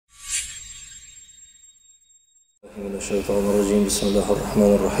من الشيطان الرجيم بسم الله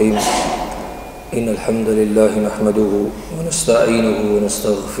الرحمن الرحيم إن الحمد لله نحمده ونستعينه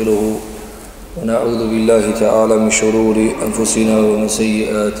ونستغفره ونعوذ بالله تعالى من شرور أنفسنا ومن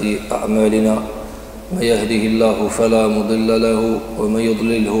سيئات أعمالنا من يهده الله فلا مضل له ومن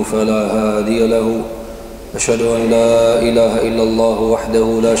يضلله فلا هادي له أشهد أن لا إله إلا الله وحده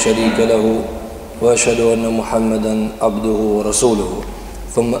لا شريك له وأشهد أن محمدا عبده ورسوله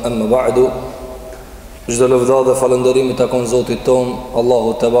ثم أما بعد Çdo lëvdha dhe falënderimi takon Zotit ton,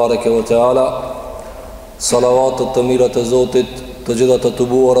 Allahu te bareke ve teala. Salavatet të mira të Zotit, të gjitha të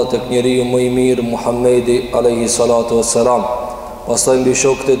tubuara tek njeriu më i mirë Muhamedi alayhi salatu wassalam. Pastaj mbi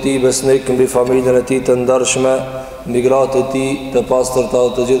shokët e tij besnik, mbi familjen e tij të ndershme, mbi gratë e tij të pastërta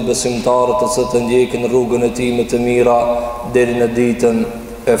dhe të gjithë besimtarët të cilët ndjekin rrugën e tij më të mira deri në ditën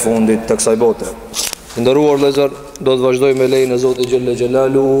e fundit të kësaj bote. Të nderuar vëllezër, do të vazhdojmë me lejen e Zotit xhelle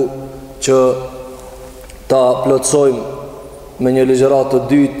xhelaluhu që ta plotësojmë me një ligjeratë të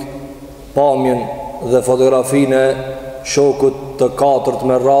dytë pamjen dhe fotografinë e shokut të katërt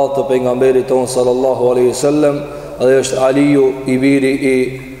me radhë të pejgamberit ton sallallahu alaihi wasallam, dhe është Aliju i biri i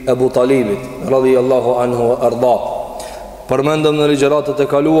Ebu Talibit radiallahu anhu arda. Përmendëm në ligjeratat e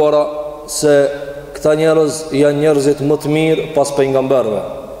kaluara se këta njerëz janë njerëzit më të mirë pas pejgamberëve,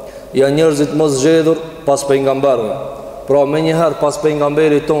 janë njerëzit më zgjedhur pas pejgamberëve. Pra më njëherë pas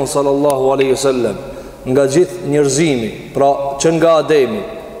pejgamberit ton sallallahu alaihi wasallam, nga gjithë njerëzimi, pra që nga Ademi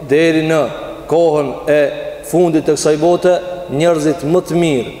deri në kohën e fundit të kësaj bote, njerëzit më të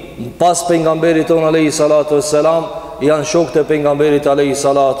mirë pas pejgamberit ton alayhi salatu wassalam janë shokët e pejgamberit alayhi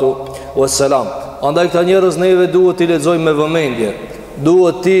salatu wassalam. Andaj këta njerëz neve duhet t'i lexojmë me vëmendje,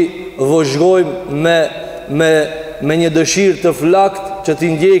 duhet t'i vëzhgojmë me një dëshirë të flakt që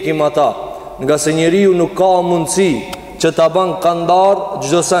t'i ndjekim ata, nga se njeriu nuk ka mundësi që ta ban kandar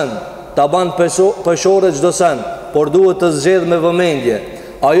çdo send, ta ban peshore çdo sen, por duhet të zgjedh me vëmendje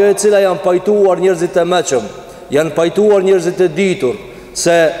ajo e cila janë pajtuar njerëzit e meqëm, janë pajtuar njerëzit e ditur,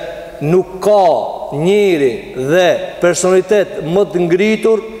 se nuk ka njeri dhe personitet më të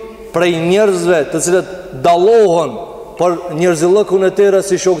ngritur prej njerëzve të cilët dallohen për njerëzillëkun e tëre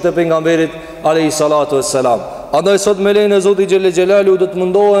si shokët e pejgamberit alayhi salatu wassalam. Andaj sot me lejen e Zotit xhelle xhelalu do të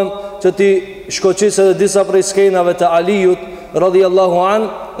mundohem që ti shkoqis edhe disa prej skenave të Alijut radiallahu an,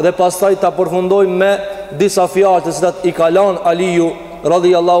 dhe pastaj ta përfundojmë me disa fjalë të cilat i ka lanë Aliju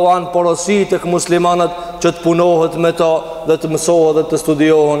radiallahu an porositë tek muslimanët që të punohet me ta dhe të mësohet dhe të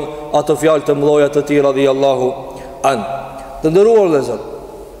studiohen ato fjalë të mëdha të tij radiallahu an. Të nderuar vëllezër,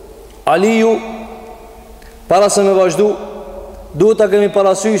 Aliju, para se me vazhdu, duhet ta kemi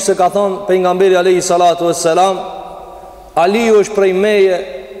parasysh se ka thënë pejgamberi alayhi salatu wassalam, Aliju është prej meje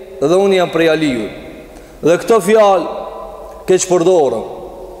dhe unë jam prej Alijut. Dhe këto fjalë keq përdoren,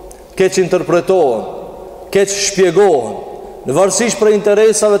 keq interpretohen, keq shpjegohen, në varësisht për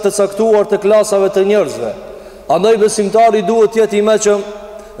interesave të caktuar të klasave të njerëzve. Andaj besimtari duhet jetë i meqëm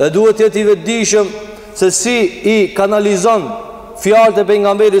dhe duhet jetë i vetëdijshëm se si i kanalizon fjalët e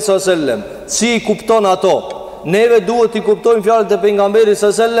pejgamberit sallallahu alajhi wasallam, si i kupton ato. Neve duhet i kuptojmë fjalët e pejgamberit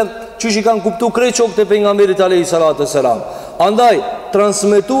sallallahu alajhi wasallam çish i kanë kuptuar krejt shokët e pejgamberit alayhi salatu wasalam. Andaj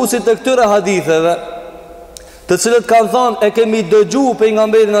transmetuesit e këtyre haditheve, të cilët kanë thënë e kemi dëgju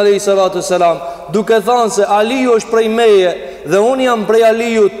pejgamberin alayhi salatu wasalam duke thënë se Aliju është prej meje dhe unë jam prej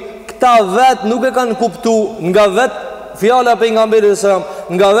Alijut, këta vet nuk e kanë kuptuar nga vet fjala e pejgamberit sallallahu alajhi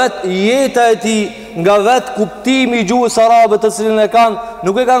wasallam, nga vet jeta e tij, nga vet kuptimi i gjuhës arabe të cilën e kanë,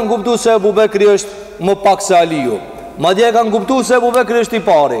 nuk e kanë kuptuar se Abu Bekri është më pak se Aliju. Madje e kanë kuptuar se Abu Bekri është i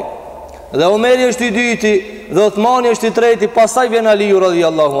pari, dhe Omeri është i dyti, dhe Uthmani është i treti, pastaj vjen Aliju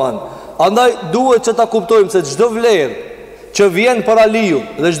radhiyallahu anhu. Andaj duhet që ta kuptojmë se çdo vlerë që vjen për Alijun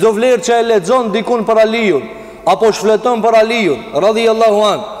dhe çdo vlerë që e lexon dikun për Alijun apo shfleton për Alijun radhiyallahu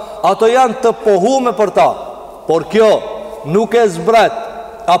an, ato janë të pohume për ta, por kjo nuk e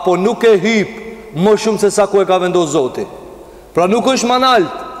zbret apo nuk e hyp më shumë se sa ku e ka vendosur Zoti. Pra nuk është më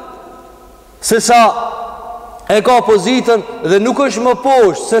lart se sa e ka pozitën dhe nuk është më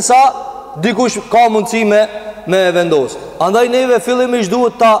poshtë se sa dikush ka mundësi me e vendos. Andaj neve fillimisht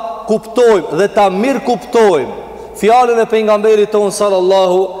duhet ta kuptojmë dhe ta mirë kuptojmë fjalën e pejgamberit ton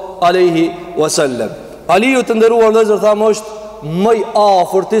sallallahu alaihi wasallam. Aliju të nderuar vëllezër, thamë është më i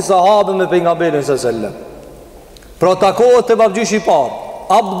afërt i sahabëve me pejgamberin sallallahu alaihi wasallam. Pra takohet te babgjyshi i parë,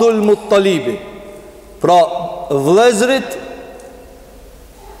 Abdul Muttalibi. Pra vëllezrit,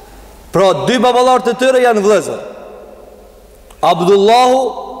 pra dy baballarët e tyre janë vëllezër. Abdullahu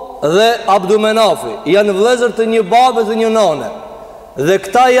dhe Abdumenafi janë vëllezër të një babe dhe një nane. Dhe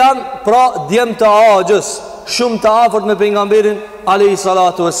këta janë pra djemë të Axhës, shumë të afërt me pejgamberin alayhi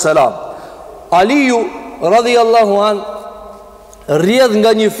salatu wassalam. Aliju radiallahu an rrjedh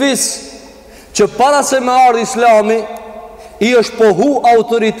nga një fis që para se me ardhë Islami i është pohu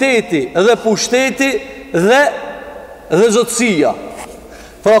autoriteti dhe pushteti dhe zotësia.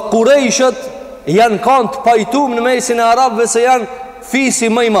 Pra Kurejshët janë kanë të pajtum në mesin e Arabëve se janë fisi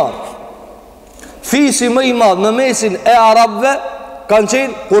më i madh. Fisi më i madh në mesin e Arabëve kanë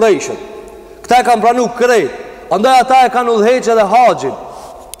qenë Kurejshët. Këta e kanë pranu krejt. Andaj ata e kanë udhëheq edhe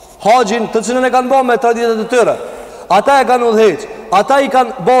Haxhin të cilën e kanë bërë me traditat e tyre. Ata e kanë udhëheq. Ata i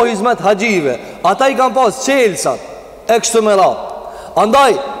kanë bërë hizmet haxhive. Ata i kanë pas çelsat e kështu me radhë.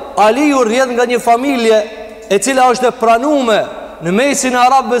 Andaj Aliu rrjedh nga një familje e cila është e pranuar në mesin e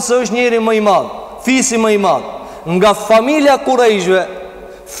Arabëve se është njeri më i madh, fisi më i madh. Nga familja Kurejshve,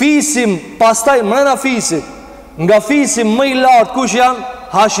 fisim pastaj mrena fisit, nga fisim më i lartë kush janë?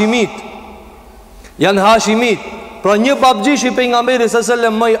 Hashimit. Janë Hashimit. Pra një babgjish i pejgamberit s.a.s.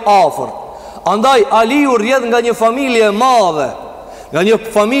 më i afërt. Andaj Aliu rrjedh nga një familje e madhe, nga një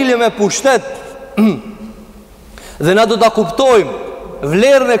familje me pushtet. Dhe na do ta kuptojmë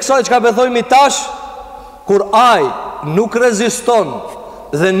vlerën e kësaj çka bethojmë tash, kur ai nuk reziston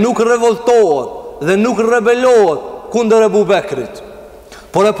dhe nuk revoltohet dhe nuk rebelohet kundër Ebu Bekrit,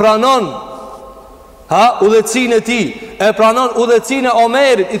 por e pranon udhëtësinë e tij, e pranon udhëtësinë e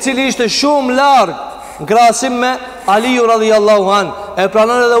Omerit, i cili ishte shumë larg në krahasim me Aliu radhiyallahu an, e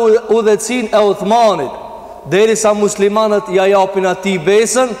pranon edhe udhëtësinë e Uthmanit, derisa muslimanët ja japin atij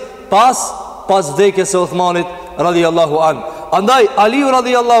besën pas vdekjes së Uthmanit radhiyallahu an. Andaj Aliu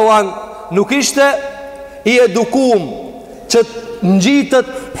radhiyallahu an nuk ishte i edukum që ngjitet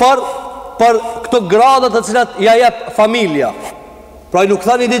për këto gradat të cilat ja jep familja. Pra nuk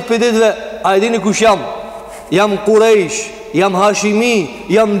thani ditë për ditëve, a e dini kush jam? Jam Kurejsh, jam Hashimi,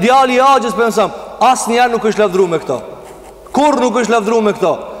 jam djali i Axhës për mësam. Asnjëherë nuk është lavdruar me këto. Kur nuk është lavdruar me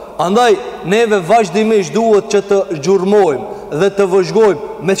këto. Andaj neve vazhdimisht duhet që të gjurmojmë dhe të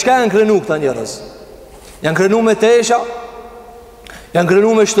vëzhgojmë me çka janë krenu këta njerëz. Janë krenu me tesha, janë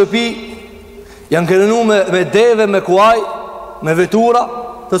krenu me shtëpi, janë krenu me deve, me kuaj, me vetura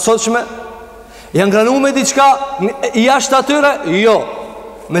të sotshme. Janë krenu me diçka jashtë atyre? Jo.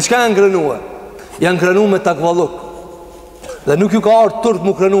 Me çka janë krenu? Janë krenu me takvalluk. Dhe nuk ju ka ardhur turp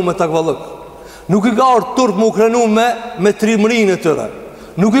mu krenu me takvalluk. Nuk ju ka ardhur turp mu krenu me trimrinë e tyre.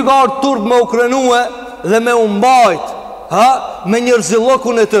 Nuk ju ka ardhur turp me u krenu dhe me u mbajt me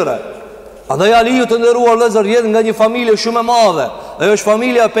njerëzillokun e tyre. Andaj Aliu të nderuar vëllezër rrjedh nga një familje shumë e madhe. Ajo është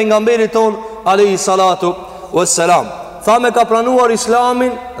familja e pejgamberit ton alayhi salatu wassalam. Tha me ka pranuar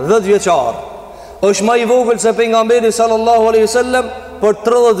Islamin 10 vjeçar. Është më i vogël se pejgamberi sallallahu alaihi wasallam për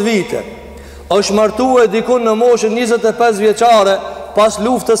 30 vite. Është martuar dikun në moshën 25 vjeçare pas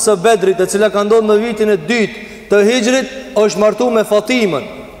luftës së Bedrit, e cila ka ndodhur në vitin e 2 të Hijrit. Është martuar me Fatimën,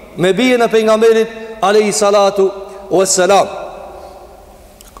 me bijen e pejgamberit alayhi salatu wassalam.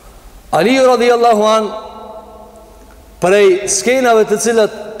 Ali radhiyallahu an prej skenave të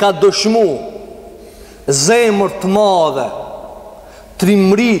cilat ka dëshmu zemër të madhe,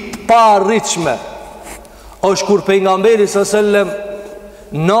 trimri të parritshme, është kur pejgamberi sallallahu alaihi wasallam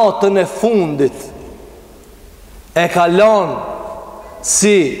natën e fundit e ka lënë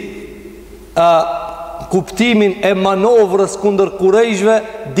si kuptimin e manovrës kundër Kurejshve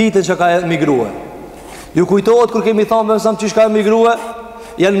ditën që ka emigruar. Ju kujtohet kur kemi thënë se çish ka emigruar?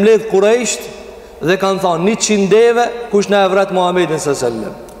 Janë mbledh Kurejsht dhe kanë thënë 100 deve kush na e vret Muhamedit sallallahu alaihi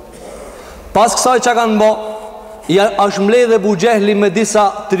wasallam. Pas kësaj çka kanë bë, është mbledh Abu Jehli me disa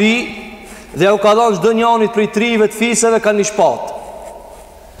tri dhe u ka dhënë çdo njërit prej trive të fisëve kanë një shpatë.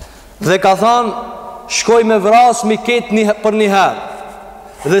 Dhe ka thënë shkoj me vras mi ket për një herë.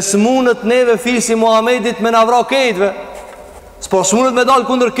 Dhe s'munët neve fisi Muhamedit me na vra ketve. S'po s'munët me dal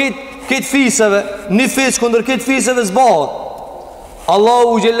kundër ket fisëve, një fis kundër ket fisëve s'bëhet.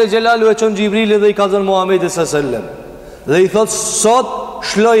 Allahu Gjelle Gjelalu e qënë Gjibrili dhe i ka zënë Muhammedi s.a.s. Dhe i thotë sot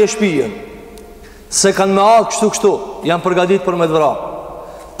shloj e shpijen, se kanë me ardhë kështu janë përgadit për me të vra.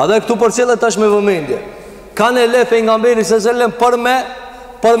 A dhe këtu për cilët është me vëmendje, kanë e le pejgamberi s.a.s.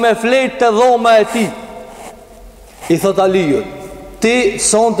 për me flejt të dhoma e ti. I thotë Alijut, ti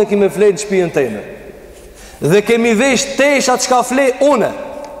son të kime flejt në shpijen teme dhe kemi vesh teshat qka flej une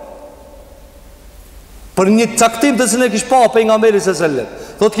për një caktim të cilën e kish pa pejgamberi s.a.s.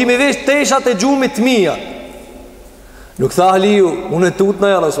 Thotë kemi vesh teshat e gjumit mia. Nuk tha Aliju, unë e tut në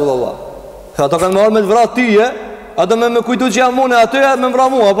ja Rasulullah. Tha ato kanë marrë me të vra tyje, ato me kujtu që jam mune atyje me mvra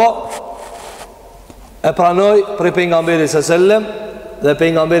mua, po e pranoj për pejgamberi s.a.s. Dhe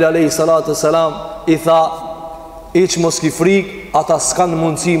pejgamberi alayhi salatu selam i tha, iq mos ki frik, ata s'kan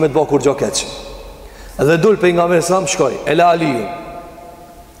mundësi me të bë kur gjo keq. Dhe dul pejgamberi s.a.s. shkoj, e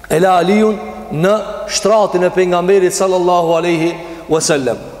la Alijun në shtratin e pejgamberit sallallahu alaihi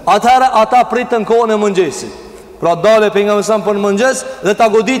wasallam. Atëherë ata pritën kohën e mëngjesit. Pra dale pejgamberi sa për mëngjes dhe ta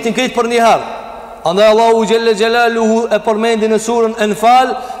goditin këtë për një herë. Andaj Allahu xhelle xhelaluhu e përmendi në surën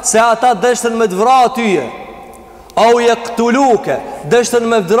Enfal se ata dështën me të vrarë atyje. Au yaqtuluke, dështën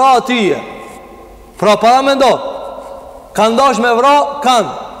me vra atyje. Pra para mendo, kanë dash me vra,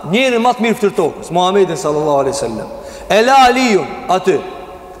 kanë njërin më të mirë fytyrë tokës, Muhammedin sallallahu alaihi wasallam. Ela Alijun aty.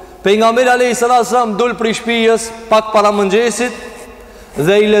 Pejgamberi alayhi salatu wasallam dul prej shtëpisë pak para mëngjesit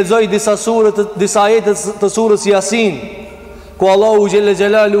dhe i lexoi disa disa ajete të surës Yasin, ku Allahu xhelle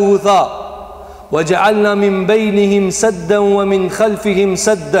xhelaluhu tha: "Wa ja'alna min bainihim saddan wa min khalfihim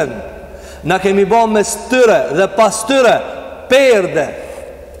saddan." Na kemi ba mes tyre dhe pas tyre perde.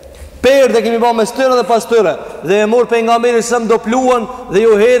 Perde kemi ba mes tyre dhe pas tyre. Dhe e mor pejgamberi sëm do pluan dhe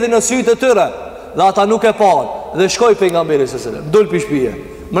ju hedhi në sytë e tyre. Dhe ata nuk e pan. Dhe shkoi pejgamberi sëm dul pi shtëpie.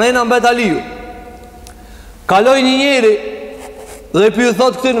 Mrena mbet Aliu. Kaloi një njeri dhe i pyet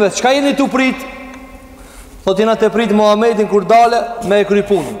thot këtynve, çka jeni tu prit? Thot jena te prit Muhamedit kur dale me e kry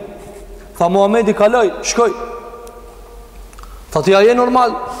punën. Tha Muhamedi kaloi, shkoi. Tha ti a je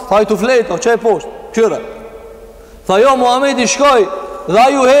normal? Tha i tu fleto, që e poshtë, qyre. Tha jo, Muhamedi shkoj dhe a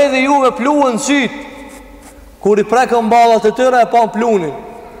ju hedhi juve pluën sytë. Kur i prekën ballat e tëre e pan plunin.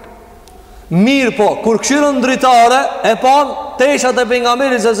 Mirë po, kur këshirën dritare e pan teshat e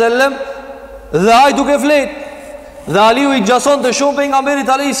pejgamberit sellem dhe a i duke flet. Dhe Aliu i gjason të shumë pejgamberit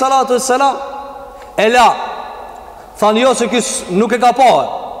alayhi salatu wassalam. E la. Tha jo se kis nuk e ka pa.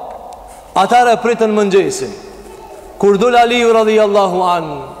 Atare pritën mëngjesin. Kur dul Aliu radiallahu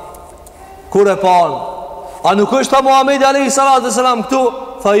anhu, kur e pan, a nuk është ta Muhamedi alayhi salatu wassalam këtu?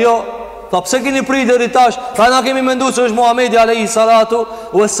 Tha jo. Tha pse keni pritë deri tash? Tha na kemi menduar se është Muhamedi alayhi salatu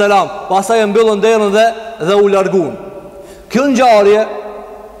wassalam. Pastaj e mbyllën derën dhe u larguan. Kjo ngjarje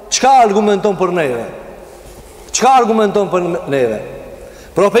çka argumenton për neve? Çka argumenton për neve?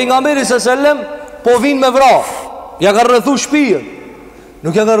 Pro pejgamberi sellem po vin me vrah. Ja ka rrethu shtëpinë.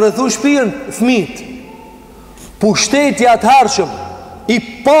 Nuk ja ka rrethu shtëpinë fëmijët. Pushtetja të hershëm i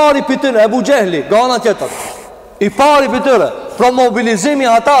pari për tëre Ebu Gjehli, gana tjetër, i pari për tëre, pro mobilizimi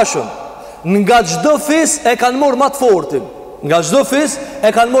hatashëm, nga gjdo fis e kanë morë matë fortin, nga gjdo fis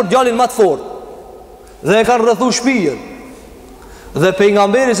e kanë morë djalin matë fort, dhe e kanë rrethu shpijen, dhe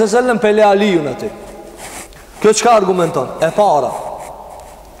pejgamberi sellem pele Alijun ati. Kjo çka argumenton? E para,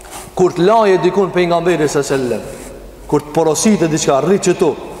 kur të laje dikun pejgamberi sellem, kur të porositë diçka, rri që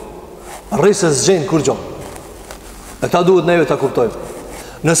tu, rri se zgjenë kur gjohë. E ta duhet neve ta kuptojmë.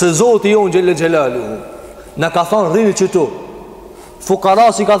 Nëse Zoti jon xhelle xhelaluhu na ka thonë rrini qëtu,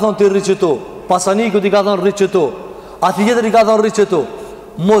 fukarasi ka thonë ti rri qëtu, pasanikut i ka thonë rri qëtu, ati tjetër i ka thonë rri qëtu,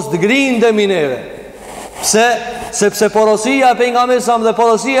 mos të grindemi neve. Pse? Sepse porosia e pejgamberit dhe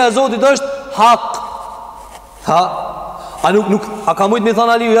porosia e Zotit është hak. Ha? A ka mujt mi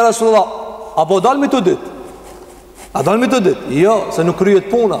thonë Aliu, ja Rasulullah, apo dalmi të dit? A dalmi të dit? Jo, se nuk kryet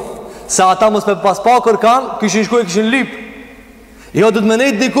puna. Se ata mos me pas pa kërkan, kishin shkuj, kishin lip. Jo, du të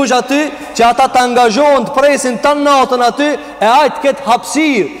menet dikush aty që ata të angazhohen të presin të natën aty, e ajtë këtë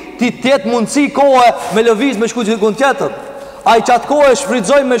hapsir, ti tjetë mundësi kohë me lëviz me shku që kënë tjetër. Ajtë qatë kohë e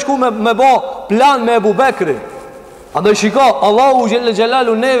shfridzoj me shku me ba plan me Ebu Bekri. A do shiko, Allahu xhelle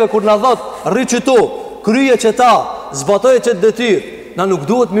xhelalu neve kur na thot rri qëtu, kryje që ta, zbatoje që të detyr, na nuk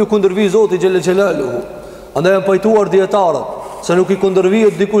duhet mi u kundërvi Zoti xhelle xhelalu. Andaj e pajtuar djetarët se nuk i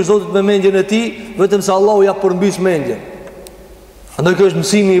kundërvihet dikush Zotit me mendjen e tij, vetëm se Allahu ja përmbys mendjen. Andaj kjo është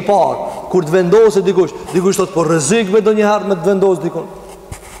mësimi i parë. Kur të vendoset dikush thot po rrezik me ndonjëherë me të vendos dikon.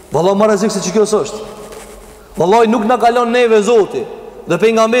 Vallahi më rrezik se ç'kjo është. Vallahi nuk na kalon neve Zoti dhe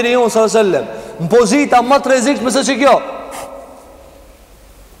pejgamberi jon sallallahu alajhi wasallam në pozita më të rrezikshme se ç'kjo.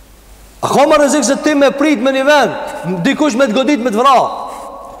 A ka më rrezik se ti me prit me një vend, dikush me të godit me të vrah.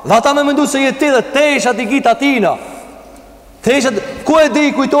 Dhe ata me mendu se jetë ti dhe teshat i kita tina. Teshat, ku e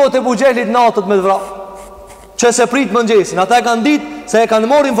di kujtohet e bugjelit natët me të vrah? Që se prit mëngjesin. Ata e kanë dit se e kanë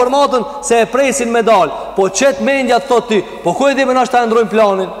morë informatën se e presin me dal. Po qëtë mendja të thot ti, po ku e di me nashtë ta e ndrojnë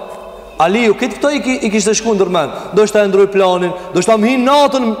planin? Aliu, këtë këto i kishtë shku ndërmen. Do shtë ta e ndrojnë planin, do shtë ta më hinë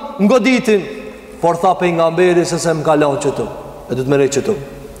natën më goditin. Por tha pejgamberi se më kalon qëtu. E du të me rejtë qëtu.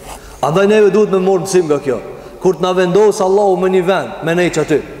 Andaj neve duhet me morë mësim nga kjo. Kur të na vendosë Allahu me një vend, me nejtë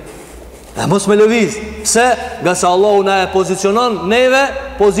qëty. E mos me lëviz. Pse? Nga se Allahu na e pozicionon neve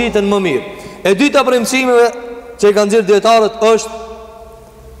pozitën më mirë. E dyta për mësimeve që i kanë zirë djetarët është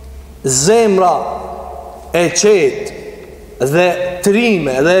zemra e qetë dhe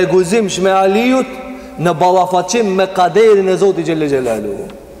trime dhe e guzimsh me Alijut në ballafaqim me kaderin e Zotit xhelle xhelalu.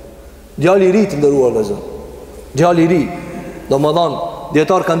 Djali i ri të ndëruar vëllezër. Djali i ri. Domethënë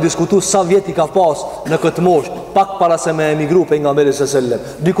Dietar kanë diskutuar sa vjet i ka pas në këtë moshë, pak para se me emigru pejgamberi sallallahu alajhi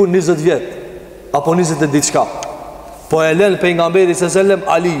wasallam. Diku 20 vjet apo 20 e diçka. Po e lën pejgamberi sallallahu alajhi wasallam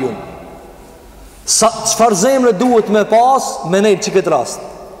Alijun. Çfarë zemre duhet me pas me ne çka këtë rast?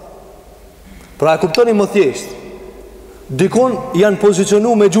 Pra e kuptoni më thjesht. Dikun janë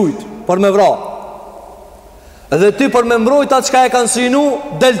pozicionu me gjujt për me vra. Edhe ti për me mbrojt atë qka e kanë sinu,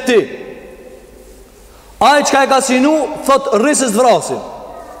 del ti. Ajë qka e ka sinu, thot rrisës vrasin.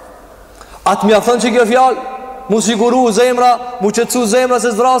 Atë mja thënë që kjo fjallë, mu siguru zemra, mu qëtësu zemra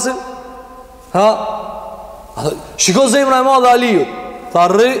se zvrasin. Ha? Shiko zemra e madhe Alijut. Tha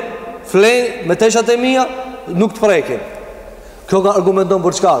rri, flej, me teshat e mija, nuk të prekin. Kjo ka argumenton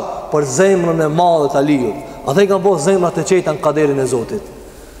për çka? Për zemrën e madhe të Alijut. Ata i kanë po zemrat e qeta në kaderin e Zotit.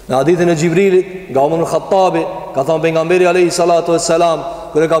 Në hadithin e Gjibrilit, nga Omar ibn Khattabi, ka thënë pejgamberi alayhi salatu wassalam,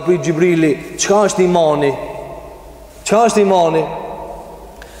 kur e ka pyet Gjibrili, çka është imani? Çka është imani?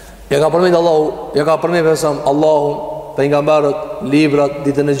 Ja ka përmend Allahu, ja ka përmend vetëm Allahu, pejgamberët, librat,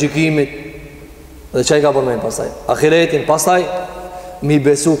 ditën e gjykimit. Dhe çai ka përmend pastaj? Ahiretin, pastaj mi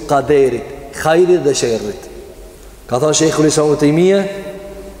besu kaderit, khairit dhe sherrit. Ka thënë Sheikhul Islam Taymije,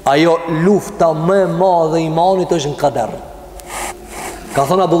 ajo lufta më e madhe e imanit është në kader. Ka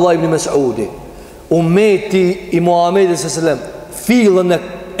thënë Abdullah ibn Mas'udi, ummeti i Muhamedit sallallahu alaihi wasallam, fillën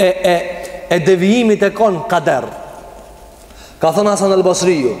e devijimit e kanë kader. Ka thënë Hasan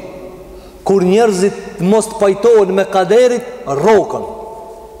al-Basriu, kur njerëzit mos të pajtohen me kaderit, rrokën.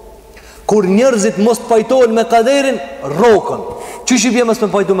 Kur njerëzit mos të pajtohen me kaderin, rrokën. Çish i bie mos të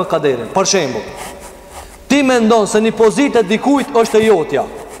pajtohen me kaderin? Për shembull, ti mendon se një pozitë dikujt është e jotja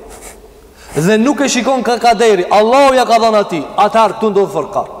dhe nuk e shikon ka kaderi, Allahu ja ka dhënë atij, atëherë këtu ndodh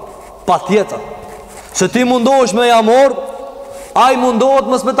fërka. Patjetër. Se ti mundohesh me jamor, ai mundohet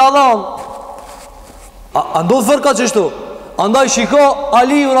mos me ta dhon. A ndodh fërka çështu? Andaj shiko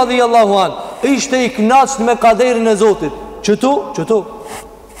Aliu radhiyallahu an, ishte i kënaqur me kaderin e Zotit. Çtu?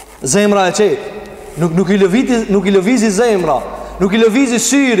 Zemra e qetë. Nuk i lëvizi zemra, nuk i lëvizi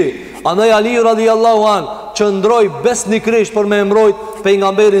syri. Andaj Aliu radhiyallahu an qëndroi besnikrisht për me mbrojt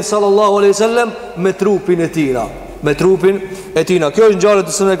pejgamberin sallallahu alaihi wasallam me trupin e tij. Me trupin e tij. Kjo është ngjarje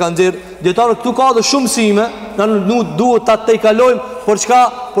që ne kanë dhënë dietarët. Këtu ka edhe shumë sime, na nuk duhet ta tejkalojmë për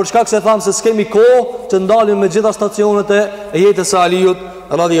çka, se thamë se s'kemi kohë të ndalim me gjitha stacionet e jetës së Alijut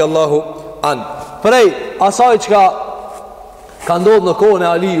radhiyallahu an. Prej asaj çka ka ndodhur në kohën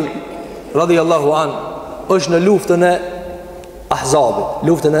e Alijut radhiyallahu an është në luftën e Ahzabit,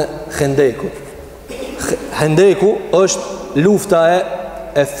 luftën e Khendekut. Khendeku është lufta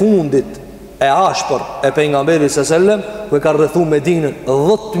e fundit e ashpër e pejgamberit sallallahu alajhi wasallam, ku e ka rrethuar Medinën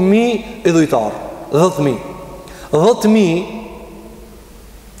 10.000 idhujtar. 10.000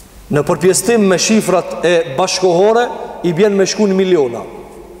 në përpjestim me shifrat e bashkohore i bjen me shku në miliona.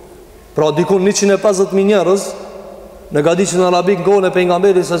 Pra dikun 150.000 njerëz në gadishin arabik në kohën e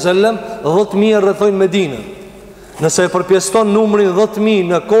pejgamberit sallallahu alajhi wasallam, 10.000 rrethojnë Medinën. Nëse e përpjeston numrin 10.000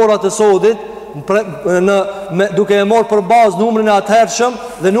 në kohrat e sodit, duke e morë për bazë numrin e atëhershëm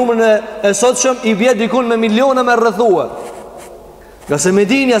dhe numrin e sotshëm, i bie dikun me miliona me rrethue. Nga se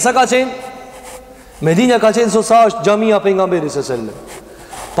Medinja sa ka qenë? Medinja ka qenë sa është xhamia pejgamberit sallallahu alajhi wasallam.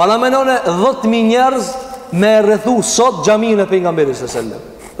 Paramenone 10.000 njerëz me rrethu sot xhamin e pejgamberit sallallahu alajhi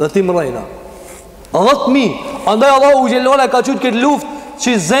wasallam. Dhe ti më rejna 10.000. Andaj Allahu xhelala ka qytë këtë luftë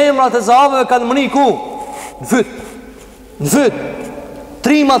që zemrat e sahabëve kanë mëri ku? Në fyt.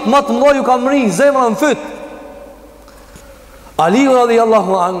 Trimat më të mëdha ju kanë mëri zemra në fyt. Aliu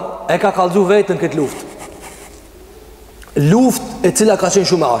radhiyallahu an e ka kallzu vetën këtë luftë. Luftë e cila ka qenë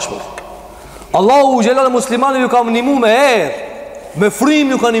shumë e ashpër. Allahu xhelala muslimanëve ju ka ndihmu me erë, me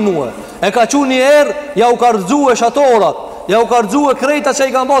frym ju ka ndihmu. E ka qenë një erë, ja u ka rrëzuar shatorat, ja u ka rrëzuar krejta që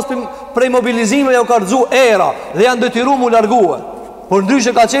i kanë pas prej mobilizimeve, ja u ka rrëzuar era dhe janë detyruar mu largue. Por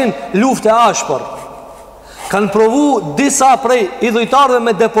ndryshe ka qenë luftë e ashpër. Kanë provu disa prej idhujtarëve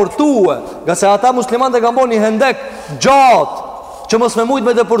me deportue, nga se ata muslimanët e kanë bërë një hendek gjatë që mos me mujt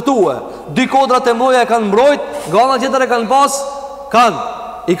me deportue. Dy kodrat e mloja e kanë mbrojt, nga ana tjetër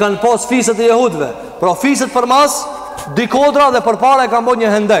i kanë pas fiset e jehudëve. Pra fiset për mas, dy kodra dhe përpara e kanë bërë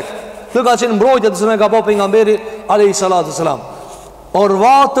një hendek. Kjo ka qenë mbrojtje që ne ka bërë pejgamberi alayhi salatu sallam.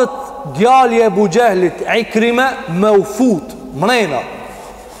 Orvatët djali e Abu Jehlit, Ikrime, me u fut mrena.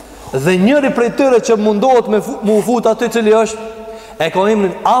 Dhe njëri prej tyre që mundohet me u fut aty, cili është, e ka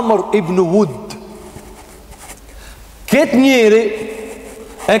emrin Amr ibn Wud. Këtë njëri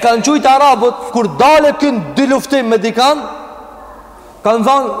e kanë qujtë arabët, kur dale kënë dy luftim me dikan, kanë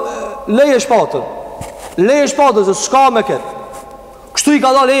thanë leje shpatën, se s'ka me këtë. Kështu i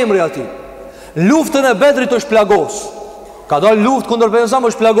ka dalë emri ati. Luftën e Bedrit është plagos. Ka dalë luft kundër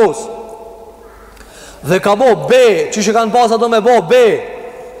pejgamberit, është plagos. Dhe ka bo be, që që kanë pas ato me bo be,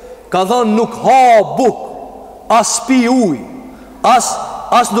 ka thonë nuk ha buk, as pi uj,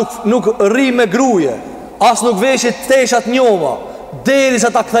 as nuk ri me gruje, as nuk veshit teshat njoma, deri sa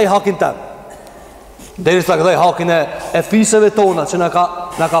ta kthej hakin tem, deri sa ta kthej hakin e fiseve tona, që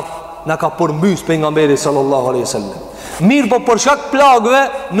na ka përmbys pejgamberi sallallahu alaihi wasallam. Mirë, po për shkak plagëve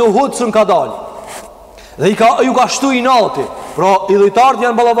në Uhud ka dalë. Dhe ju ka shtu inati. Pra idhujtarët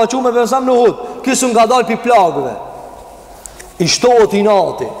janë ballavaçu me pejgamberin në Uhud. Kisën ka dalë pi plagëve. I shtohet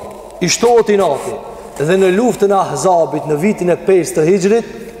inati. Dhe në luftën e Ahzabit në vitin e 5 të Hijrit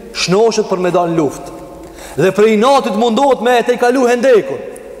shnoshet për me dalë luftë. Dhe për inatit mundohet me te i kalu hendekun.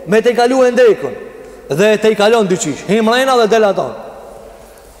 Dhe te i kalon dyqish. Himrena dhe delatan.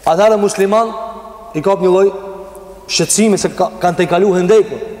 Atëherë musliman i kap një lloj shqetësimi se kanë te i kalu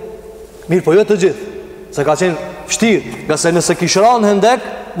hendekun. Mirë, po jo të gjithë, se ka qenë vështirë, nga se nëse kishran hendek,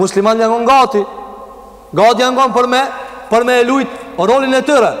 musliman janë gati janë për me e lujt rolin e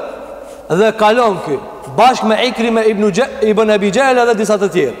tyre. Dhe kalon ky bashkë me Ikrime ibn Abi Jahl dhe disa të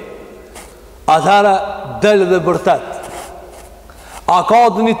tjerë. Atëherë del dhe bërtet. A ka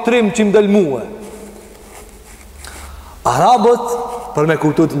dhe një trim që më del muë. Arabët, për me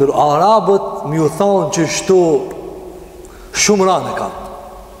kuptu të ndërru, Arabët mi u thonë që shtu shumë rane kanë.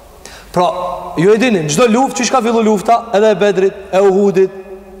 Pra, ju e dinin, gjdo luft, që shka fillu lufta, edhe e Bedrit, e Uhudit,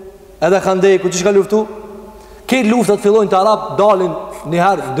 edhe Khandeku, që shka luftu? Këtë luftat fillojnë të Arab, dalin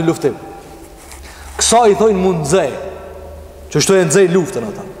njëherë në luftim. Kësa i thojnë mundëzej, që shtu e nëzej luftën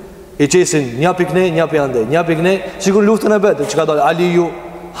ata. I qesin një pikne, një pjande, një pikne, sikur luftën e Bedrit, që ka dalin Alijut,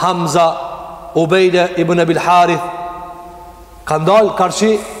 Hamza, Ubejde, ibn Abil Harith, kanë dalë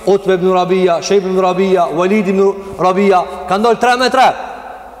karshi, Utbe ibn Rabia, Shejb ibn Rabia, Walid ibn Rabia, kanë dalë 3 me 3.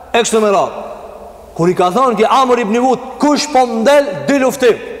 Ekshtu me radhë. Kur i ka thonë ki Amr ibn Wud, kush po mdel 2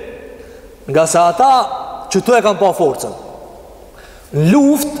 luftim. Nga se ata që tu e kanë pa forcën. Në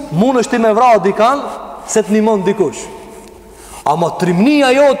luft mund është ti me vra dikan se të nimon dikush. Ama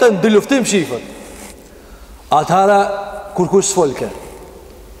trimnia jote në 2 luftim shifët. Atëherë kur kush s'folke,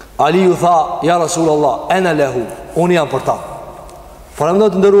 Ali ju tha, ja Rasulullah, ena lehu, unë jam për ta. Por e më do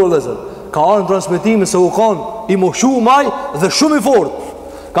të ndërruar lezër, ka arën transmitime se u kanë i moshu maj dhe shumë i fort.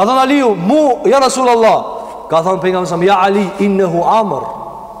 Ka thënë Aliju, mu, ja Rasulullah. Ka thënë pejgamberi, ja Ali, innehu Amr.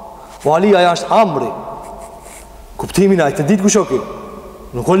 Po Ali aja është Amri. Kuptimin ai të ditë kush është.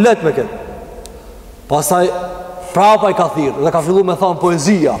 Nuk o let me këtë. Pastaj prapa i ka thirrë dhe ka filluar me thënë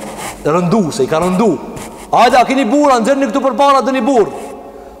poezia, rënduese, i ka rëndu. Hajde, a keni burra, nxjerrni këtu përpara dëni burr.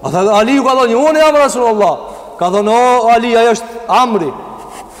 Atëherë Aliu ka thënë, unë jam Rasulullah. Ka thënë, o Ali, aja është Amri.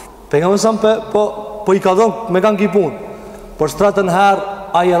 Pejgamberi po i ka dhënë me kanë ki punë. Por stratën herë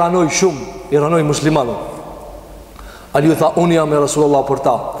a i ranoj shumë, i ranoj muslimanët. Aliu tha, unë jam e Rasulullah për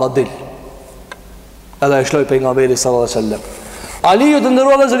ta, tha dil. Edhe e shloj pejgamberi sallallahu alaihi wasallam. Aliu të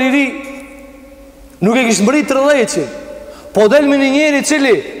ndërrua dhe zëriri, nuk e kishtë mbrit të rëdheqin, po del me një njeri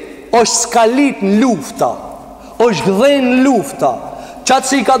cili është skalit në lufta, është gdhen në lufta, qatë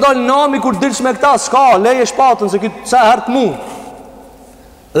si i ka dal nami kur dilsh me këta, s'ka, leje shpatën, se këtë se hertë mund.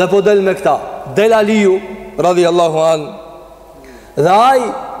 Dhe po del me këta, del Aliu, radiallahu anë, dhe aj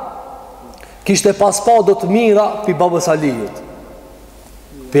kishte pas pa do të mira pi babës Alijut,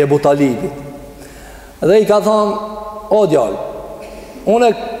 pi Ebu Talibit. Dhe i ka thonë, o djallë, une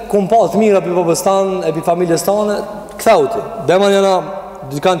kum pa të mira pi babës tanë e pi familjes tanë, këthauti, deman jena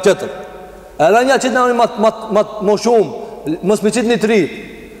dikan qëtër. Edhe një qitë në më shumë, më qitë një tri.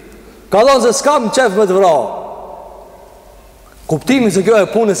 Ka thonë se s'kam qef me të vra. Kuptimin se kjo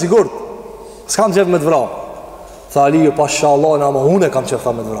e punë e sigurt, s'kam qef me të vra. Tha Aliju, pasha Allah, në ama une kam qef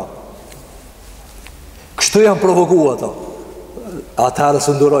tha me të vra. Kështu janë provoku ato. Atëherë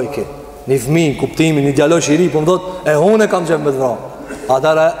së nduroj ki. Një fmi, kuptimin, një djalosh i ri, po më dhët, e une kam qef me të vra.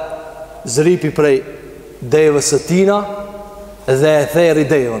 Atëherë zripi prej devës së tina dhe e theri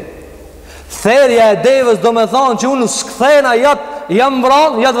devën. Therja e devës do me thonë që unë s'kthena jam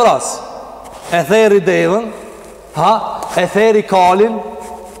vran, jatë vras. E theri devën, e theri kalin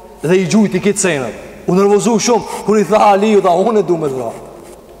dhe i gjujti kitë senët. U nërvozu shumë, kër i tha Aliju, da unë e du me të vra.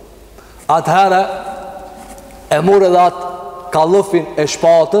 Atëherë e mure dhe atë kalëfin e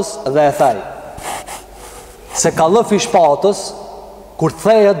shpatës dhe e thej. Se kalëfi shpatës, kur të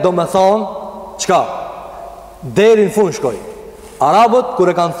thejet do me thonë, qka? Deri në fund shkoj. Arabët,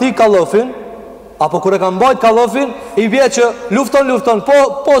 kër e kanë thi kalëfin, apo kër e kanë bajt kalëfin, i bje që lufton,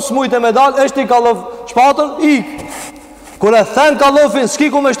 po smujt e medal, eshti kalëf shpatën, ik. Kër e then kalëfin, s'ki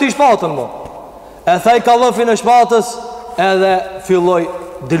ku me shti shpatën, mo. E thej kalëfin e shpatës, edhe filloj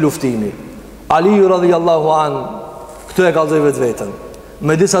di luftimi. Aliju radhiallahu anë, Këtu e kalzoj vetë vetën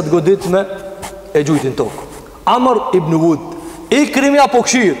me disa të goditme e gjujtin tokë. Amr ibn Wud, Ikrimi apo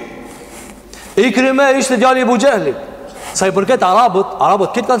këshir. Ikrimi ishte djali i Abu Jehlit. Sa i përket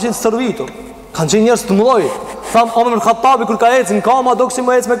arabët këtë kanë qenë stërvitur, kanë qenë njerëz të mëlloj. Tham Omer ibn Khattabi kur ka ecë në kam, a do kësi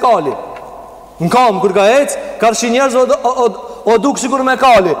më ecë me kali. Në kam kur ka ecë, ka rëshi njerëz o duk sikur me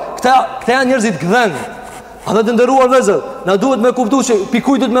kali. Këta janë njerëzit gdhen. A dhe të ndëruar vëzër, na duhet me kuptu që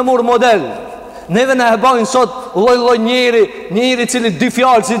pikujt me morë model. Neve na e bajnë sot lloj njëri cili dy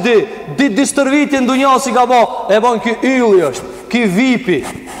fjalë si di stërvitje në dunja si ka ba, e bajnë ky ylli është, ky vipi,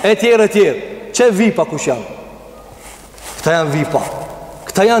 e tjerë. Çe vipa kush janë? Këta janë vipa.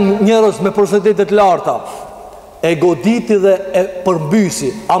 Këta janë njerëz me personalitetet larta. E goditi dhe e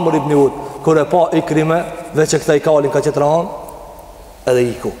përmbysi Amr ibn Wud. Kur e pa Ikrime, veç e këta i kalin ka qetrahan, edhe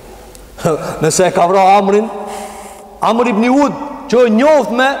iku. Nëse e ka vra Amr ibn Wud, që e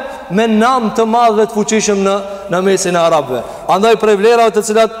njoft me nam të madh dhe të fuqishëm në mesin e arabëve. Andaj prej vlerave të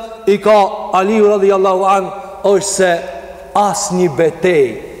cilat i ka Aliu radiallahu an është se as një betej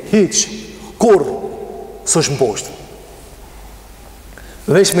hiç kur s'është mposhtë.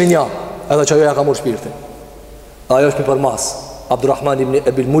 Veç me një, edhe që ajo ja ka mor shpirtin. Ajo është për mas Abdurrahman ibn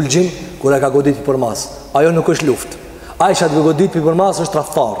Ebil Muljim, kur e ka godit për mas. Ajo nuk është luft. Aisha të godit për mas është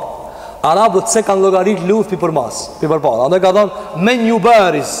traftar. Arabët se kanë llogarit luft për mas, për para. Andaj ka thonë me një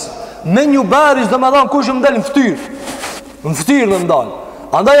baris dhe me thonë kush më del në ftyrë dhe më dal.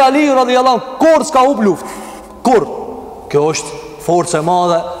 Andaj Aliu radiallahu kur s'ka hup luft. Kur? Kjo është forcë e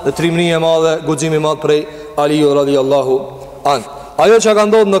madhe dhe trimërie e madhe, guximi i madh prej Aliu radiallahu an. Ajo që ka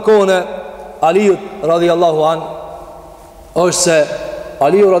ndodhur në kohën e Aliut radiallahu an është se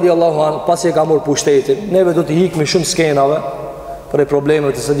Aliu radiallahu an pasi e ka marrë pushtetin, neve do të hikmi shumë skenave për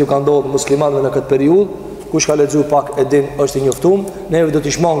problemet që ju kanë ndodhur muslimanëve në këtë periudhë. Kush ka lexuar pak e din është i njoftuar. Neve do të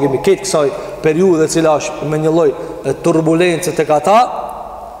shmangemi këtë kësaj periudhe e cila është me një lloj turbulencë tek ata.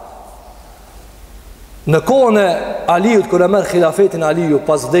 Në kohën e Aliut, kur e merr khilafetin Aliu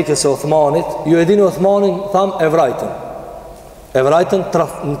pas vdekjes së Uthmanit, ju e dini Uthmanin tham e vrajtën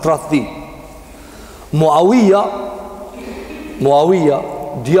në tradhti. Muawija,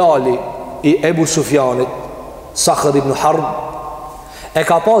 djali i Ebu Sufjanit, Sakhr ibn Harb, e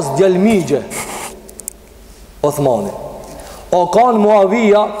ka pas djalmigje Uthmanit. O kanë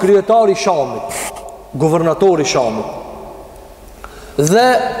Muawija kryetari Shamit, guvernatori Shamit. Dhe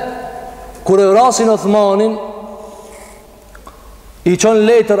kur e vrasin Uthmanin, i qon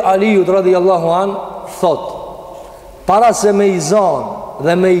letër Alijut radiallahu an, thot para se me i zan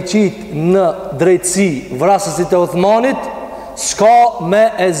dhe me i qit në drejtësi vrasësit e Uthmanit, s'ka me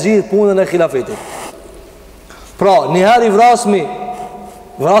e zgjidh punën e khilafetit. Pra, njëherë i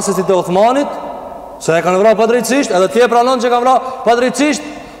vrasësit e Uthmanit, se e kanë vra pa drejtësisht, edhe tje pranon që kanë vra pa drejtësisht,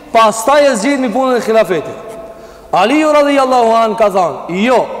 pastaj e zgjidh mi punën e khilafetit. Aliju radhiallahu an ka thanë,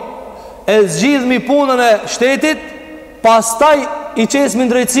 jo, e zgjidh mi punën e shtetit, pastaj i qes mi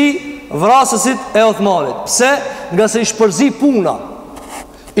ndrejtësi vrasësit e Uthmanit. Pse? Nga se i shpërzi puna.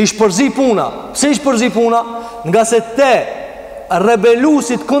 Pse i shpërzi puna? Nga se te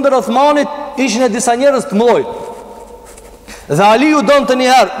rebelusit kundër Uthmanit ishin e disa njerëz të mëlloj. Dhe Aliju donë të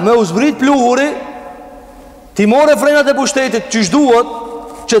njëherë me uzbrit pluhuri, ti more frenat e pushtetit që shduhet,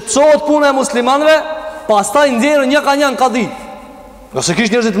 që të sohet puna e muslimanve, pastaj ndjerën një ka një në kadit. Nga se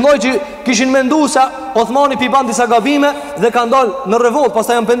kish njerëzit të mëlloj që kishin mendu se Uthmani piban disa gabime dhe kanë dalë në revolt,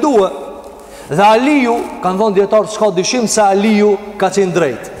 pastaj janë penduhe. Dhe Aliju, kanë thonë djetarë, s'ka dyshim se Aliju ka qenë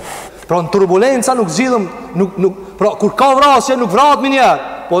drejt. Pra në turbulenca nuk zidhëm, pra kur ka vrasje nuk vratë mi njerë,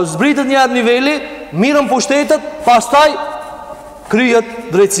 po zbritet njerë nivelli, mirën pushtetet, pastaj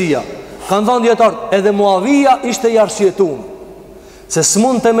kryet drejtësia. Kanë thonë djetarë, edhe Muavija ishte i arsjetun, se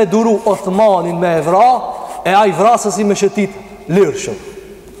s'mund të me duru Uthmanin me e vra, e aj vrasësi me shëtit lirëshëm.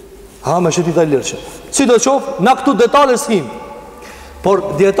 Me shëtit e lirëshëm. Si do qofë, na këtu detale s'kim.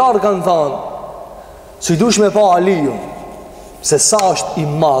 Por djetarë kanë thonë, si dush me pa Aliju, se sa është i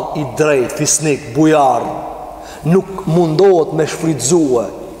madh, i drejt, fisnik, bujar, nuk mundohet me shfrytëzue.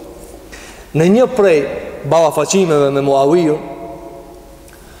 Në një prej ballafaqimeve me Muaviju,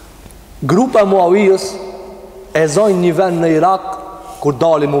 grupa e Muavijës e zojnë një vend në Irak, kur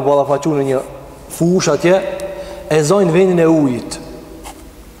dalim mu ballafaqu në një fush atje, e zojnë vendin e ujit.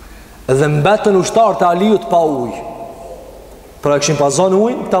 Dhe mbetën ushtarë të Alijut pa uj. Pra e këshin pa zonë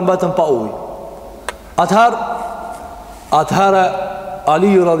ujnë, këta mbetën pa uj. Atëherë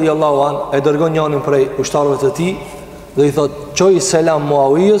Aliju radhiallahu an e dërgon njënin prej ushtarëve të ti dhe i thot, qoj selam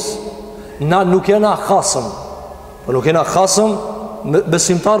Muavijës, na nuk jena khasëm. Nuk jena khasëm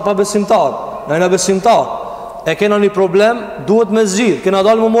besimtar pa besimtar. Na jena besimtar. E kena një problem, duhet me zgjidh, kena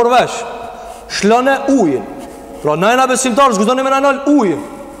dalë më morvesh. Shlone ujin. Pra nëjna besimtarë zgudoni me në nalë ujë,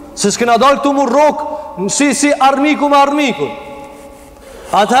 se s'kena dalë këtu mu rokë si armiku me armiku.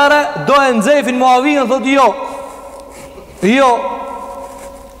 Atëherë do e nxefin Muavijën, thot jo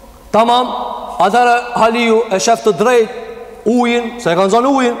tamam. Atëherë Aliju e shef të drejt ujin, se e kanë zonë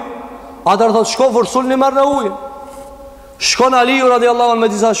ujin. Atëherë thot shko vërsul një mërë në ujin. Shkon Aliju radiallahu anhu me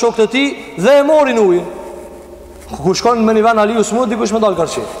disa shok të ti dhe e morin ujin. Ku shkon me një ven Aliju s'mut, dikush me dalë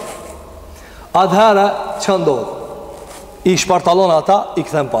karqit. Atëherë që ndodhë? I shpartalon ata, i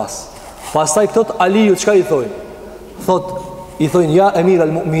këthem pas. Pastaj këtot Aliju qka i thojnë? I thojnë, ja emir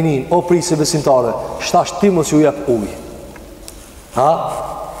al mu'minin, o prisi besimtare, shtash ti mos ju jep ujë.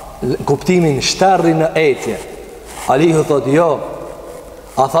 Kuptimin shterri në etje. Aliju thot, jo,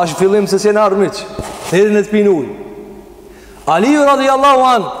 a thash fillim se si e në armiq, thirin e të pin ujë. Aliju radiallahu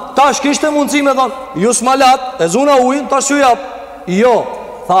an, tash kishte mundësi me thonë, ju s'malat, e zuna ujën, tash ju jap. Jo,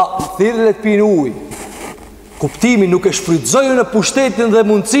 tha, thirin e të pin ujë. Kuptimin nuk e shfrytëzojnë në pushtetin dhe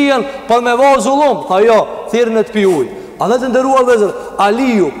mundësien për me vazë ullum. Tha jo, thirin e të pi ujë. A dhe të ndëruar vezër,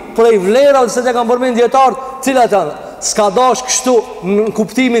 Aliju prej vlera dhe se të kam përmin djetartë, cilat janë, s'ka dash kështu në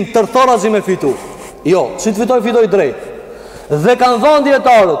kuptimin tërthorazi me fitu. Jo, si të fitoj drejt. Dhe kanë dhanë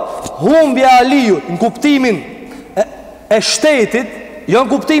djetarët, humbja Alijut në kuptimin e shtetit, jo në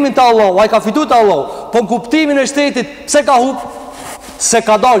kuptimin të Allah, a i ka fitu të Allah, po në kuptimin e shtetit, pse ka hub? Se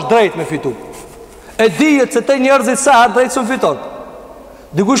ka dash drejt me fitu. E dijet se te njerëzit seher drejt së më fiton.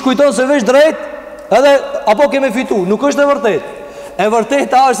 Dikush kujton se vesh drejt, edhe apo keme fitu. Nuk është e vërtet. E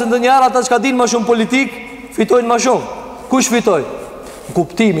vërtet është se ndë njerë ata që ka din ma shumë politik, fitojnë ma shumë. Kush fitoj? Në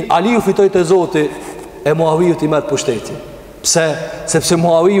kuptimin, Aliju fitoj të Zoti, e Muaviju t'i merë pushteti. Pse? Sepse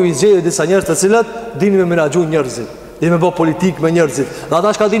Muaviju i zgjeri disa njerëz të cilët dini me menagju njerëzit, dini me bo politik me njerëzit. Dhe ata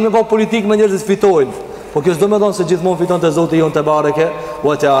që ka din me bo politik me njerëzit fitojnë. Po kjo s'do me thonë se gjithmonë fiton të Zoti jonë të bareke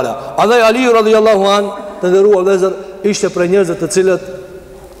wa ta'ala. A dhe Aliju radhiallahu an, të ndërrua vëllezër, ishte prej njerëzit të cilët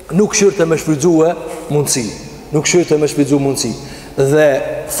nuk shyrte me shfrytëzue mundësi. Nuk shyrte me shfrytëzue mundësi. Dhe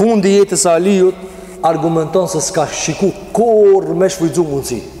fundi jetës së Alijut argumenton se s'ka shiku kur me shfrytëzue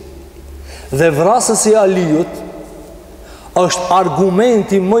mundësi. Dhe vrasësi Alijut është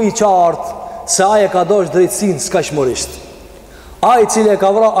argumenti më i qartë se aje ka dosh drejtsin s'ka shmërisht. Ai i cili e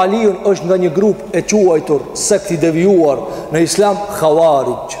ka vra Alijun është nga një grup e quajtur sekti devijuar në Islam,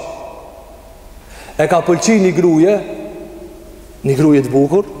 Khawarij. E ka pëlqi një gruje të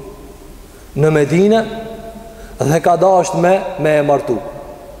bukur në Medine dhe ka dasht me e martu.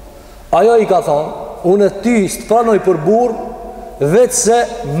 Ajo i ka thonë, unë ty së të pranoj për burr vetë se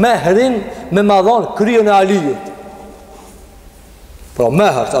mehrin me madhon kryen e Alijut. Pra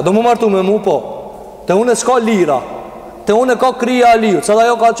meher, a do mu martu me mu po, te unë s'ka lira, te unë ka krija Alijut, se da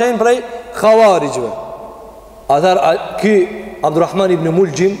jo ka qenë prej Khawarijve. Atër, ky Abdurrahman ibn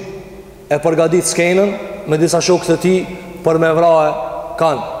Muljim e përgadit skenën me disa shokë të ti për me vrahe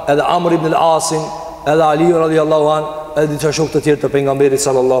kanë edhe Amr ibn al-Asin, edhe Aliju radiallahu an, edhe disa shokë të tjerë të pejgamberit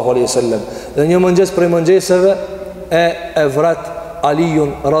sallallahu alaihi wasallam. Dhe një mëngjes prej mëngjeseve e vret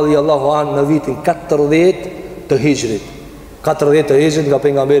Alijun radiallahu an në vitin 40 të Hijrit. 40 të Hijrit nga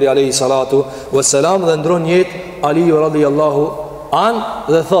pejgamberi alayhi salatu wassalam, dhe ndron jetë Aliju radiallahu an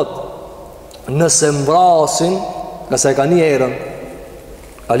dhe thot, nëse mbrasin, nëse e ka një erën,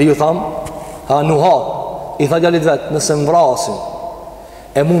 Aliju tham, i tha gjallit vetë, nëse mbrasin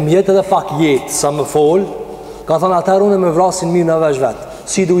e mu mjetë edhe pak jetë sa më fol, ka thënë atër unë me vrasin mirë në vesh vetë,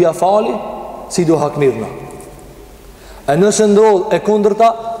 si du ja fali, si du hak mirë në. E nëse ndrodh e kundërta,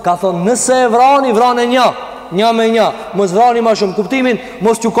 ka thënë nëse e vrani e një me një, mos vrani ma shumë. Kuptimin,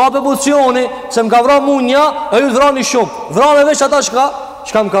 mos t'ju kape pozicioni se m'ka vra mu një, e ju vrani shumë, vrani vesh ata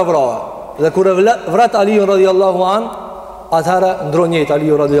shka m'ka vra. Dhe kur e vret Aliju radiallahu an, atëherë ndron jetë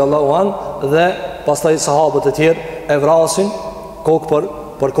Aliju radiallahu an, dhe pastaj sahabët e tjerë e vrasin kokë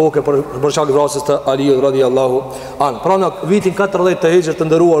për kokë për shkak vrasjes të Aliju radiallahu an. Pra në vitin 40 të Hijrit të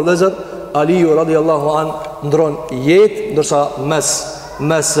ndëruar vëllezër, Aliju radiallahu an ndron jetë, ndërsa mes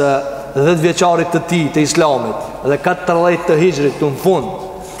 10 vjeçarit të tij të Islamit dhe 40 të Hijrit të në fund,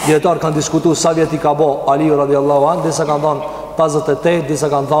 dietar kanë diskutuar sa vjet i ka bë Aliju radiallahu an, disa kanë thënë 58, disa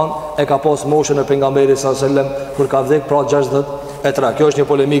kanë thënë e ka pas moshën e pejgamberit sallallahu alajhi wasallam kur ka vdek, pra 63. Kjo është një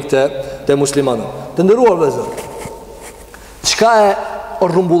polemik te muslimanët. Të ndëruar vëllezër, çka e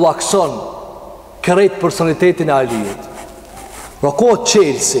rrumbullakson krejt personalitetin e Alijut? Pra ku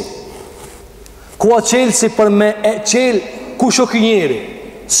Chelsea për me e qel kush o kënjeri,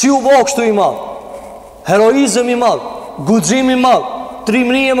 si u bo kështu i madh, heroizëm i madh, guxim i madh,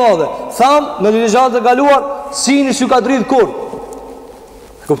 trimri i madhe. Tham në ligjeratën e galuar, sini s'ju ka dridh kur.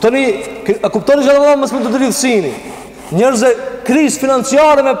 Kuptoni që do mësë më të dridh sini. Njerëzë krizë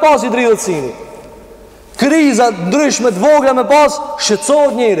financiare me pas i dridhët sini. kriza ndryshme të vogla me pas,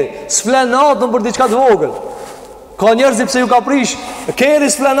 shqetësohet njëri, s'flenatën për diçka të vogël. Ka njerëz pse ju ka prish keri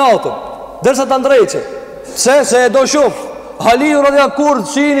s'flenatën, derisa ta ndreqe. Se e do shumë. Alijut radiallahu kur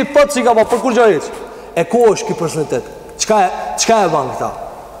çini pot si ka pa për kur gjë hiç. E ku është ky personalitet? Çka e bën këta?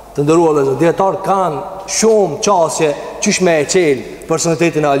 Të ndëruar vëllezër, dietar kanë shumë çështje çish me e çel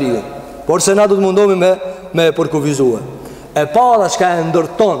personalitetin e Alijut. Por se na do të mundohemi me përkufizuar. E para çka e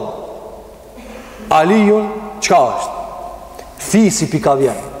ndërton Alijun, çka është? Fisi pika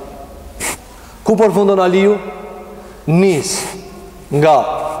vjen. Ku përfundon Aliju? Nis nga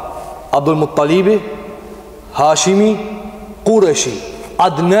Abdul Muttalibi, Hashimi, Qureshi,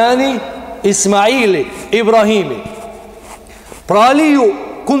 Adnani, Ismaili, Ibrahimi. Pra Aliju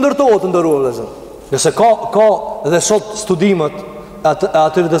kundërtohet, ndëruar vëllezër. Nëse ka dhe sot studimet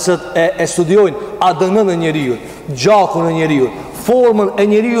atyre të e studiojnë ADN-n e njeriut, gjakun e njeriut, formën e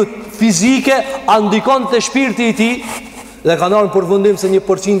njeriut fizike, a ndikon të shpirti i tij, dhe ka ndarë në përfundim se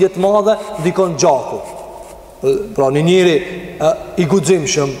 1% të madhe ndikon gjaku. Pra një njeri i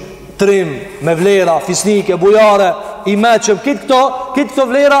guximshëm, trim, me vlera fisnike, bujare, i meqëm, kitë këto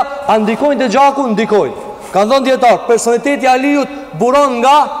vlera a ndikojnë të gjaku, ndikojnë. Ka thënë dietar, personaliteti i Alijut buron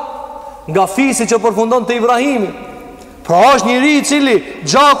nga fisi që përfundon te Ibrahimi. Pra është njëri i cili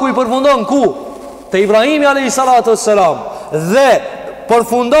gjaku i përfundon ku? Te Ibrahimi alayhi salatu wassalam, dhe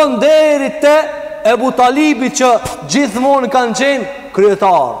përfundon deri te Ebu Talibi që gjithmonë kanë qenë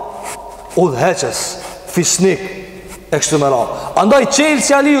kryetar, udhëheqës, fisnik, e kështu me radhë. Andaj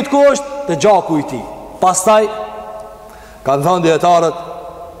çelësi i Alijut ku është? Te gjaku i tij. Pastaj kanë thënë dietarët,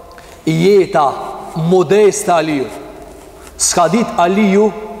 jeta modeste Alijut. S'ka dit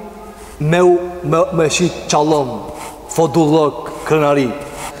Aliju me shit qallëm, fodullok, krenari.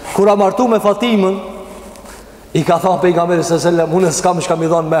 Kura martu me Fatimën, i ka thënë pejgamberi sallallahu alajhi wasallam, unë s'kam shkam i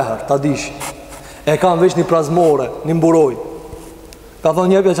dhënë meher, ta dish. E kam veç një prazmore, një mburoj. Ka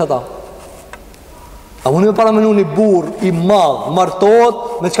thonë njëpja që ta. A unë me paramenu një burr i madh,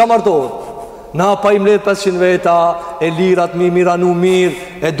 martohet, me qka martohet? Na pa i mledh 500 veta, e lirat mi miranu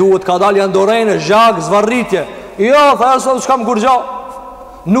mirë, e duhet ka dal janë dorejnë, zhag, zvarritje. Jo, tha e sot s'kam kur gjo.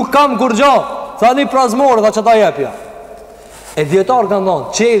 Nuk kam kur gjo. Tha një prazmore, tha që ta jepja. E djetarë kanë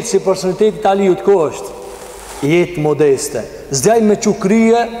thonë, qelë si personalitetit Alijut ku është? Jetë modeste. Zdjaj me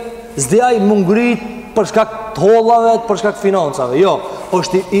qukrije, zdjaj mungrit për shkak të hollave, për shkak të financave. Jo,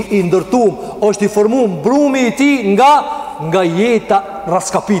 është i ndërtum, është i formum brumi i ti nga jeta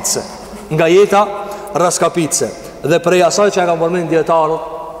raskapitse. Nga jeta raskapitse. Dhe prej asaj që e kam përmend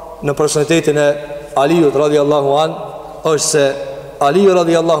dietarët në personalitetin e Alijut radiallahu an, është se Aliju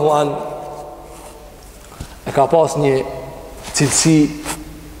radiallahu an e ka pas një cilësi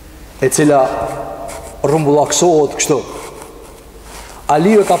e cila rumbullaksohet kështu.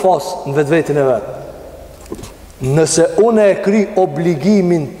 Aliju e ka pas në vetvetin e vet, nëse unë e kry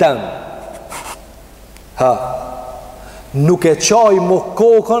obligimin tem, nuk e qaj më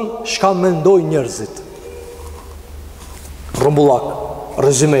kokën shka mendoj njerëzit. Rumbullak,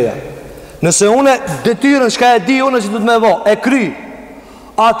 rezimeja. Nëse unë detyrën shka e di unë që du të me vo, e kry,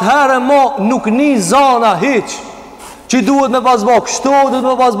 atëherë mo nuk një zana hiq, që duhet me pasba kështu, duhet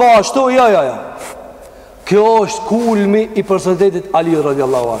me pasba ashtu, ja. Kjo është kulmi i personalitetit Alijut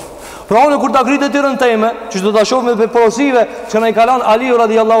radiallahu anhu. Pra unë kur ta kry detyrën teme, që do ta shohim me porosive që na i kalan Alijut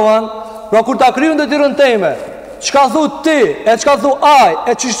radiallahu anhu, pra kur ta kryjnë detyrën teme, çka thu ti, e çka thu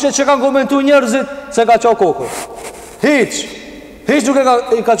aj, e që kanë komentu njerëzit se ka qa kokën. Hiç nuk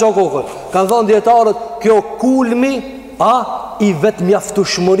i ka qa kokën. Kanë thonë dietarët, kjo kulmi i vetë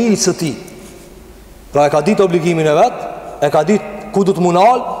mjaftueshmërisë së tij. Pra e ka ditë obligimin e vet, e ka ditë ku du të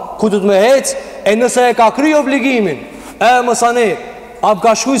munal, ku du të me hec, e nëse e ka kry obligimin, mësane, am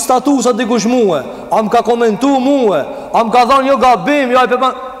ka shkuj statusat dikush muhe, am ka komentu muhe, am ka thonë jo gabim, jo i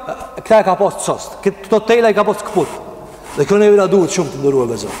pepan, këta e ka pas të sost, këto tela i ka pas të këput. Dhe kjo neve na duhet shumë të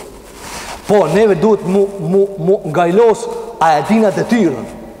ndërrua vëzër. Po, neve duhet mu ngajlos, a e dina detyrën.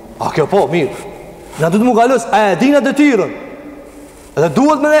 A kjo po, mirë. Na duhet mu ngajlos, a e dina detyrën. Dhe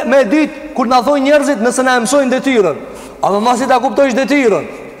duhet me ditë, kur na thoi njerëzit, nëse na emsojnë detyrën. A më masi ta kuptojsh detyrën,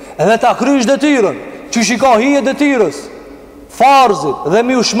 edhe ta krysh detyrën, që shika hije detyrës, farzit, dhe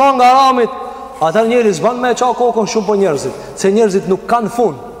mi ushman nga ramit, atër njerëz ban me qa kokën shumë për njerëzit, se njerëzit nuk kanë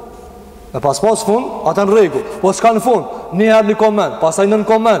fund. Me pas fund, atër në regu, po s'kanë fund, njëherë një komend, pasaj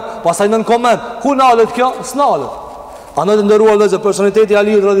nën komend, ku nalet kjo? S'nalet. A në të ndërrua dhe zë personiteti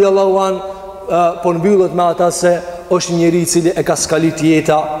Alijut radiallahu an, po nbyllët me ata se është njëri cili e ka skalit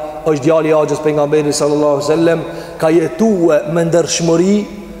jeta, është djali i Axhës pejgamberit sallallahu alaihi wasallam, ka jetuar me ndershmëri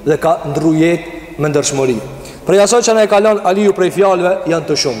dhe ka ndru jetë me ndershmëri. Prej asaj që na e ka lënë Aliu prej fjalëve janë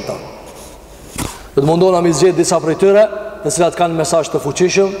të shumta. Do të mundohna mi zgjedh disa prej tyre, të cilat kanë mesazh të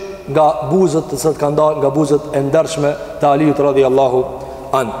fuqishëm nga buzët të cilat kanë dalë nga buzët e ndershme të Alijut radiallahu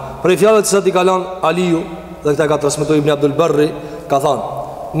anhu. Prej fjalëve të cilat i ka lënë Aliu, dhe këta ka transmetuar Ibn Abdul Barri, ka thënë: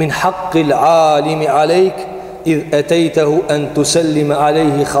 min haqqil alimi alejk idh etejtehu an tusallima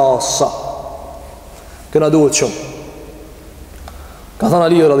alejhi khassa. Këna duhet shumë. Ka thënë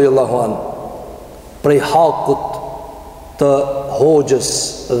Aliu radiallahu anhu, prej hakut të hoxhës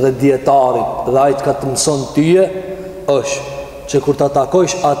dhe dietarit dhe ajt ka të mëson tyje është që kur ta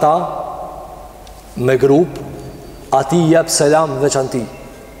takojsh ata me grup, ati jep selam veçanti.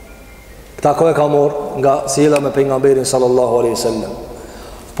 Këta kohë ka morë nga sjellja me pejgamberin sallallahu alaihi wasallam.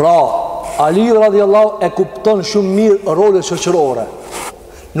 Pra, Ali radiallahu e kupton shumë mirë rolin shoqërore.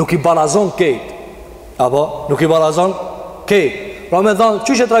 Nuk i barazon këtë. Apo, nuk i barazon këtë. Pra me thonë,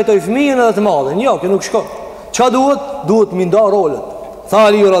 çish e trajtoj fëmijën edhe të madhin? Jo, kjo nuk shkon. Çka duhet? Duhet mi nda rolet. Tha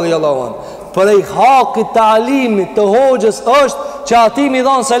Ali radiallahu anhu, prej hakit të alimit të hoxhës është që ati mi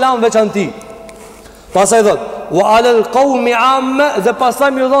dhanë selam veçanti. Pastaj thot: wa alal qawmi amma, dhe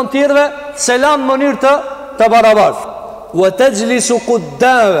pastaj mi dhanë tjerëve selam në mënyrë të barabartë. Wa tajlisu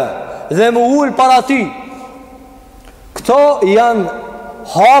quddama, dhe mu ul para ty. Këto janë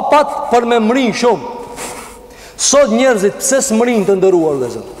hapat për me mrin shumë. Sot njerëzit pse s'mrin të ndëruar dhe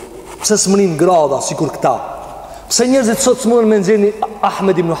zot? Pse s'mrin grada sikur këta? Pse njerëzit sot s'mundën me nxjerrni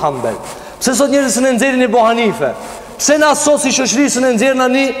Ahmed ibn Hanbal? Pse sot njerëzit s'e nxjerrin Abu Hanife? Pse na sot si shoqëri s'e nxjerrna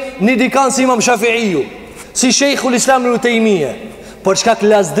një dikan si Imam Shafiiu, si Sheikhul Islam Ibn Taymije, për shkak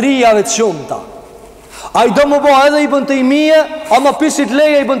lazdrijave të shumta. Ai do më bëj edhe Ibn Taymije, ama pisit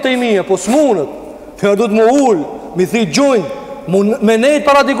leje Ibn Taymije, po s'munët. Për duhet më ul, mi thit gjojnë, me nejt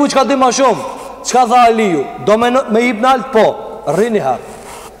para diku që ka di ma shumë. Çka tha Aliu? Do me Ibn Alt, po, rrini herë.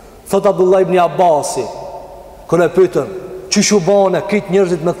 Thot Abdullah ibn Abbasi, kër e pytën, qysh u bane, kitë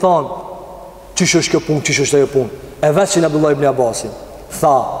njerëzit me thanë, qysh është kjo punë, qysh është ajo punë? E veçin Abdullah ibn Abbasi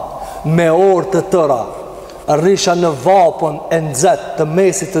tha, me orë të tëra rrisha në vapën e nxet të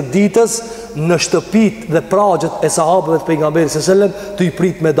mesit të ditës, në shtëpit dhe pragjet e sahabëve të pejgamberit s.a.s. të i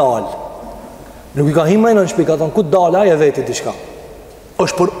prit me dal. Nuk i ka himajnë në shpik, ka thonë, ku dal, aje veti diçka.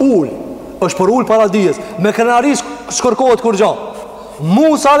 është për ull para dijes. Me krenari s'kërkohet kur gjo.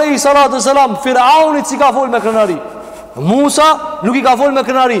 Musa alayhi salatu selam, Firaunit si ka fol me krenari. Musa nuk i ka fol me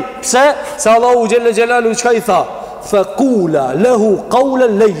krenari. Pse? Se Allahu xhelle xhelalu çka i tha? Faqula lahu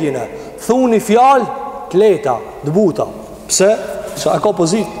qawlan layyina. Thuni fjalë të lehta, të buta. Pse? Sa ka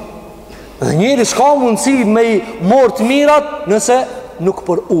pozit. Dhe njeri s'ka mundësi me i mort mirat nëse nuk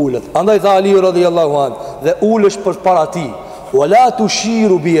për ullet. Andaj tha Ali radhiyallahu anhu, dhe ulesh për para ti. Wala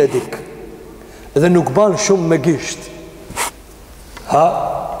tushiru bi yadik. Dhe nuk ban shumë me gisht. Ha?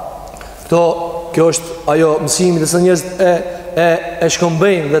 Kjo është ajo mësimi dhe se njerëz e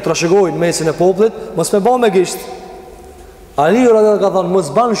shkëmbejnë dhe trashëgojnë mesin e popullit, mos me ban me gisht. Ali radhiyallahu ka thënë,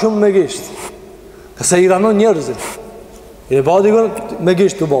 mos ban shumë me gisht. Këse i ranon njerëzit. I e ba dikon me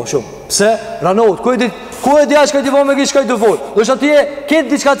gisht të ba shumë. Pse? Ranohet. Ku e dja që ka ti ba me gisht, ka i të fol? Dhe shë ati e ketë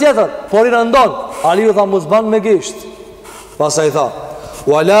diçka tjetër, por i randon. Ali u tha, mos ban me gisht. Pasa i tha,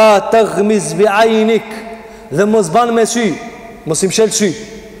 wala të gmiz bi ajnik, dhe mos ban me sy, mos i mshel sy.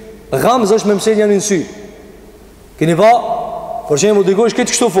 Ghamz është me mshel janë në sy. Kini pa, për që e mu dikosh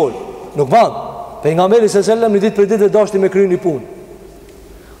këtë kështu fol. Nuk ban. Për nga meri se sellem, një ditë për ditë dhe dashti me kry një pun.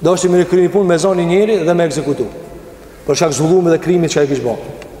 Dashti me kry një pun me zoni njeri dhe me ekzekutu. Për shak zullume dhe krimit që e kish ba.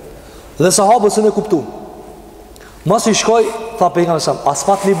 Dhe sahabët se ne kuptu. Mas i shkoj, tha për nga mësam, as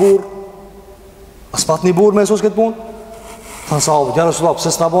pat një bur? As pat një bur me esos këtë pun? Tha sahabët, ja Rasulullah,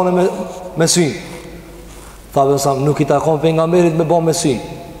 pëse s'na bane me sy? Tha për mësam, nuk i takon për nga merit me ba me sy.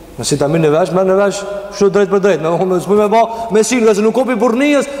 Nësi ta mirë në vesh, me në vesh, shu drejt për drejt. S'puj me ba me sy, dhe se nuk kopi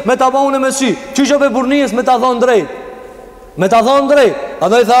burnijës me ta ba unë me sy. Qysho për burnijës me ta thonë drejt? Me ta thonë drejt.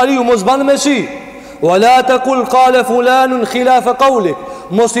 A dhe i tha Aliu, mos banë me sy. Wala taqul qala fulanun khilafa qawlik.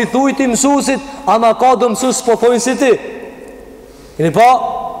 Mos i thuj ti mësuesit, ama ka do mësues po thojnë si ti. Keni pa,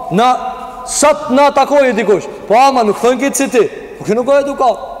 na sot na takojë dikush. Po ama nuk thonë këtë si ti. Po kjo nuk ka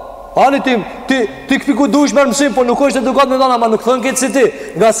edukat. Ani ti këpi ku dush me mësim, po nuk është edukat me dhona, ama nuk thonë këtë si ti.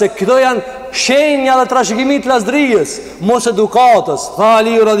 Nga se këto janë shenja dhe trashëgimit lasdrijës, mos edukatës. Tha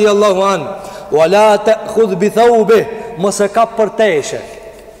Ali radhiyallahu an, wala ta'khudh bi thawbih, mos e kap për teshe.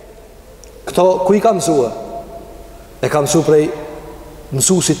 Këto ku i ka mësua? E ka mësu prej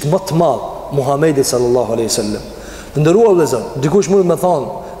mësusit më të madh, Muhamedi sallallahu alaihi wasallam. Të nderuar vëllezër, dikush mund të më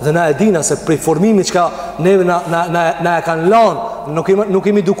thonë, dhe na e dina se prej formimit çka neve na e kanë lanë, nuk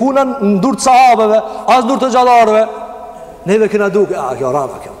kemi dukuna në dur të sahabeve, as dur të xhallarëve. Neve kena duke, kjo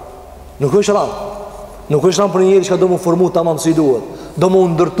rama kjo. Nuk është rama. Nuk është rama për një njeri që do më formu tamam si duhet. do më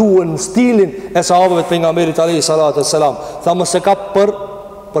ndërtuën në stilin e sahabëve të pejgamberit alayhi salatu wassalam. Tha mos e ka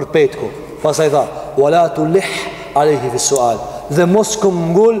për petku. Pastaj tha wala tulih alayhi fi sual, dhe mos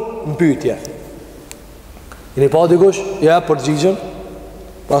këmbgul në pyetje. Keni pa dikush, ja përgjigjen,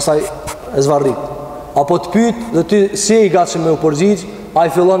 pastaj e zvarrit. Apo të pyet dhe ti si i gatshëm me u përgjigj, ai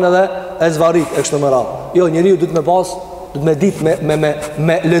fillon edhe e zvarrit e kështu me radhë. Jo, njeriu duhet me pas, duhet me ditë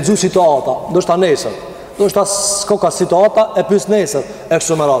me lexu situata, ndoshta nesër. Ndoshta s'ka ka situata e pyes nesër e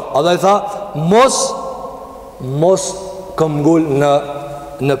kështu me radhë. A dhe i tha mos këmbgul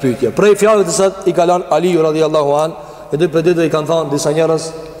në pyetje. Prej fjalëve të sot i ka lënë Aliu radiallahu an, e dy për ditë i kanë thënë disa njerëz,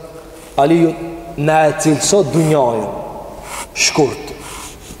 Aliu na e cilëso dunjajën shkurt.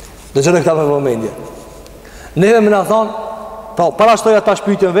 Dhe gjëre këta me vëmendje. Neve më në thonë, para shtoja ta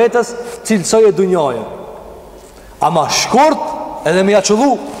shpytjen vetës, cilësoj e dunjajën. Ama shkurt edhe me ja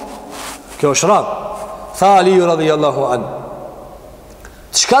qëllu. Kjo është rad. Tha Aliu radhiallahu an,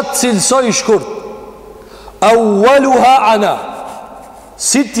 qka të cilësoj shkurt? Awwaluha ana,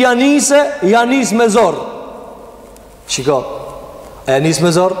 si t'janise, janis me zorë. Shiko, e janis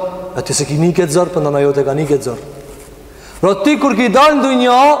me zorë, e ti se ki një këtë zorë, për në jote ka një këtë zorë. Pro ti kur ki dalë në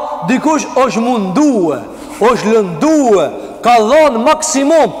dunja, dikush është mundue, është lëndue, ka dhonë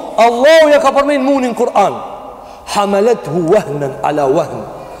maksimum. Allahu ja ka përmenë munin Kur'an. Hamalet hu wahnen ala wahn.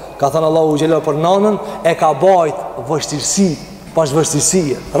 Ka thënë Allahu gjelë për nanën, e ka bajt vështirësi, pash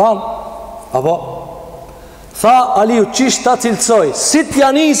vështirësie. Ram? Apo? Tha Aliu, qisht ta cilësoj, si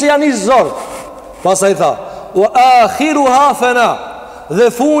t'janis e janis zorë. Pasaj tha, wa akhiru hafena, dhe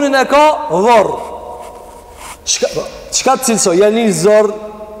funin e ka dhorë. Qka të cilësoj, janis zorë,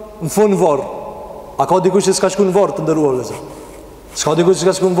 në fun vorë. A ka dikush që s'ka shku në vorë të ndëruar dhe zërë? S'ka dikush që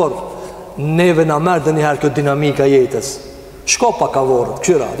s'ka shku në vorë? Neve na merë dhe njëherë kjo dinamika jetës. Shko pa ka vorët,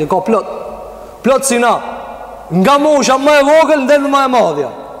 këqyra, ti ka plot. Plot si na. Nga mosha më e vogël, ndër më e madhja.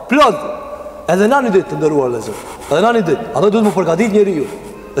 Plot. Edhe na një ditë të ndëruar dhe zërë. Edhe na një ditë. Ato duhet më përgatit njeri ju.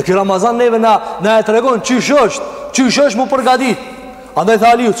 Dhe kjo Ramazan neve na e të regon qysh është më përgatit. Andaj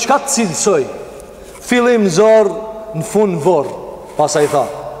tha Aliut, qka të cilësoj? Filim zorë, në fund vorë. Pasaj tha,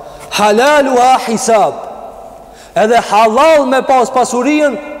 halalu ha hisab, edhe halal me pas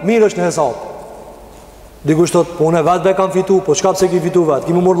pasurien, mirë është në hesab. Dikush thot, po unë vetë be kam fitu, po shka pse ki fitu vetë,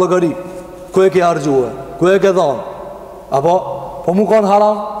 ki më mërë logari, ku e ki hargjue, ku e ke dhanë, apo, po mu kanë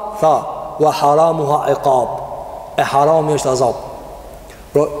haram, tha, wa haramu ha iqab, e harami është azab.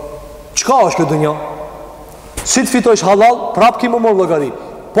 Pro, qka është këtë dunja? Si të fitojsh halal, prap ki më mërë logari,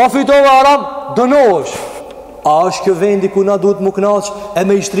 po fitove haram, dënohesh. A është kjo vendi ku na duhet më knaq e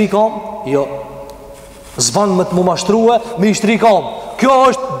me i shtri kam? Jo. Zban më të më mashtruhe, me i shtri kam. Kjo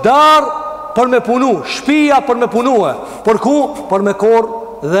është darë për me punu, shpia për me punue. Për ku? Për me korë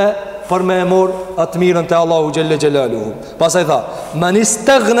dhe për me emor atë mirën të Allahu Gjelle Gjelaluhu. Pasaj tha, man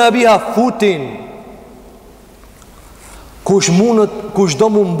istaghna biha futin. Kush do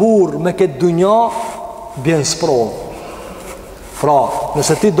më mburë me këtë dunja, bjen sprovë. Pra,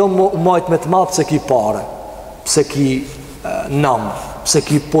 nëse ti do më majtë me të mapë se ki pare, pse ki nam, pse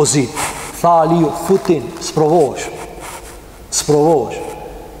ki pozit, tha Aliu, futin, sprovosh.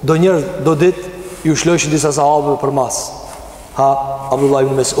 Do njërë, do dit, ju shlojshin disa sahabëve për mas. Ha, Abdullah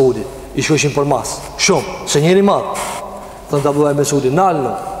ibn Mesudit, i shkojshin për mas. Shumë, se njeri matë. Thënë të Abdullah ibn Mesudit,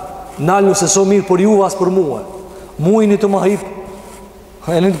 nalnu se so mirë për ju vas për muhe. Muhini të ma hip,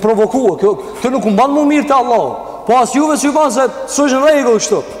 e në të provokua, kjo nuk mbanë mu mirë të Allah. Po as juve që ju banë se së është në regull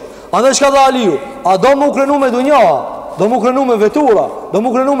kështu. Andaj shka dhe Aliu, a do mu krenu me dunja, do mu krenu me vetura, do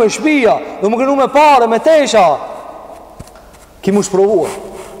mu krenu me shpia, do mu krenu me pare, me tesha. Ki mu shprovua.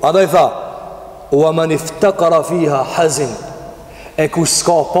 Andaj tha, u aman iftakara fiha hazin, e kush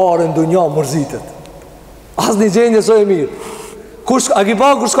s'ka pare në dunja mërzitet. As një gjendje so e mirë. A ki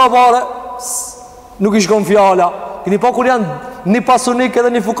pa kush s'ka pare, nuk i shkon fjala. Kini pa kur janë një pasunik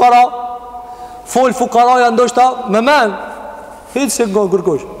edhe një fukara, fol fukaraja ndoshta me men. Hitë se nga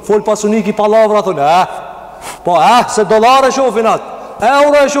kërkush. Fol pasunik i palavra, thonë, po se dolare shofin atë,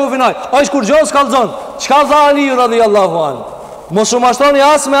 euro e shofin atë, a ishë kur gjohës kalzon. Qka tha Aliu radhiallahu anë? Mos u mashtoni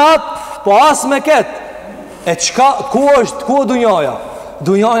as me atë, po as me ketë. E qka, ku o dunjaja?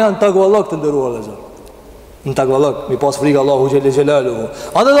 Dunjaja në takvallok të ndëruar dhe zërë. Në takvallok, mi pas frikë Allahu Gjelle Gjelaluhu.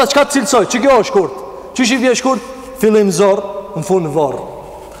 A dhe qka të cilësoj, që kjo është shkurt? Që shi vje shkurt? Filim zorë, në fund varë.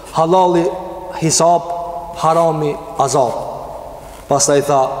 Halali, hisab, harami, azab. Pastaj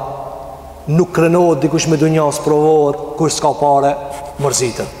tha, nuk krenohet dikush me dunja, sprovohet, kush s'ka pare,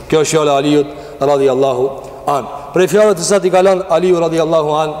 mërzitën. Kjo është fjallë Alijut radiallahu an. Prej fjallët të sati kalan Aliju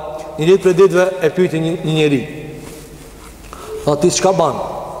radiallahu an, një ditë për ditëve e pyti një njeri. Tha, ti s'ka ban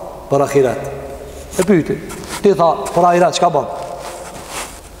për akhirat? E pyti. Ti tha, për akhirat, s'ka ban?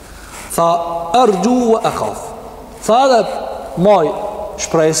 Tha arju wa akhaf. Tha edhe maj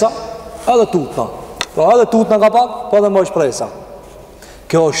shpresa, edhe tutna. Po edhe tutna ka pak, po edhe maj shpresa.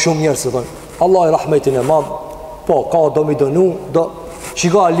 Kjo është shumë njerëz që thonë, Allah i rahmetin e madh, po ka do mi dënu, do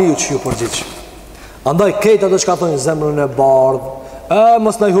shiko Alijut që ju përgjigj. Andaj këta do çka thonë zemrën e bardhë,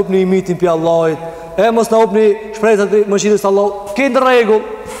 mos na hupni imitin pi Allahit, mos na hupni shpresat e mëshirës së Allahut. Ke rregull.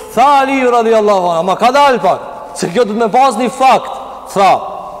 Tha Aliu radiallahu anhu, ama ka dal pak, se kjo do të më pas një fakt. Tha,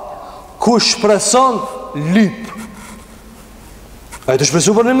 kush shpreson lyp. Ai të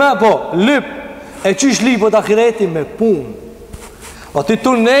shpresu për një me, po, lyp. E qysh lipët ahireti me punë. O ti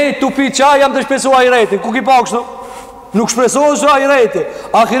tu nej, tu pi qaj, jam të shpresu ahiretin. Ku ki pa kështu? Nuk shpresohë së ahireti.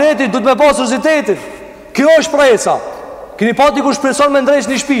 Ahireti du të me pas rëzitetin. Kjo është shpresa. Kini pati ku shpreson me ndrejsh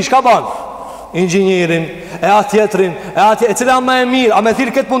një shpi, shka banë? Inxinjerin, e atë tjetrin, e cile a me e mirë, a me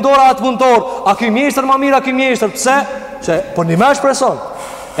thirë këtë punëtor, a atë punëtor, a ky mjeshtër ma mirë, a ky mjeshtër, pse? Që, por një me shpreson.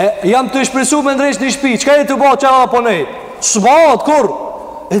 Jam të shpresu me ndrejsh një shpi, qka e të bëhat që a po nej? Së bëhat, kur?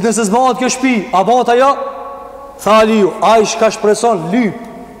 E nëse së bëhat kjo shpi, a bëhat ajo? Tha Aliu, a i shka shpreson,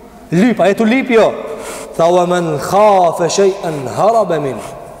 lyp, a e tu lip jo? Tha u e men khafe shej në harabe min.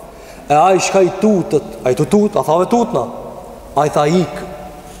 E a i shka i tutët, a i tutut, a thave tutna, a i tha hik.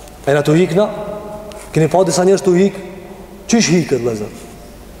 E në të hikna, keni pa disa njerës të hik, qysh hikët lezër?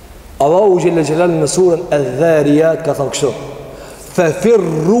 Allahu gjellë gjellë në surën e dherjet ka thënë kështu, fe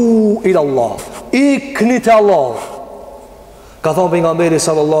firru ila Allah, ikni të Allah. Ka thënë për nga mberi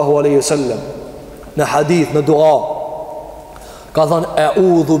sallallahu aleyhi sallam, në hadith, në dua, ka thënë e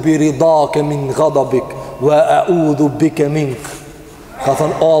udhu bi ridake min gadabik, ve e udhu bike mink. Ka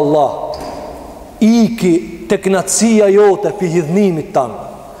thënë o Allah, iki të knatësia jote për hidhnimit tanë,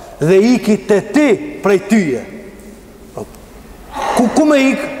 dhe iki të ti prej tyje. Ku me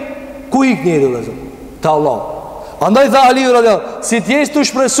ik? Ku ik njëri dhe zë? Të Allah. Andaj tha Aliu radiallahu, si t'jesh të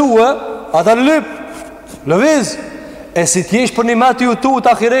shpresue, ata lyp, lëviz. E si t'jesh për një mati ju tu të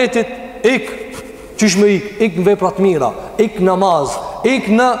ahiretit, ik. Qysh me ik? Ik në veprat mira, ik namaz,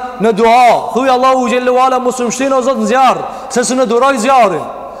 ik në dua. Thuj Allahu gjellu ala, mos u mshtin o zot në zjarë, se së në duraj zjarin.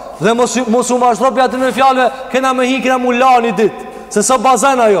 Dhe mos u mashtropi atë në fjallëve, kena me hi, kena mu la një dit. Se sa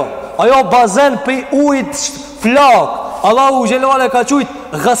bazen ajo bazen për ujt flak. Allahu gjelluale ka qujt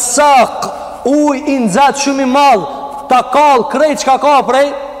gësak, uj i nëzat shumë i madh, ta kal krejt që ka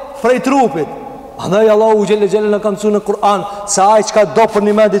prej trupit. Andaj Allahu gjelluale në kam cu në Kur'an, se aj që ka do për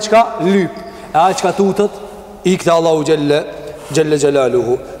një medi që ka lyp, e aj që ka tutët i këta Allahu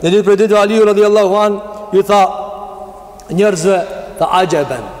gjellaluhu. Në ditë për ditë Aliu radiallahu an ju tha njerëzve tha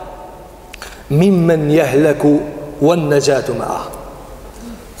ajeben mimmen jehleku wan nëgjatu me ah.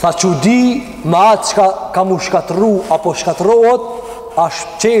 Tha që di ma atë që ka mu shkatru apo shkatrohet,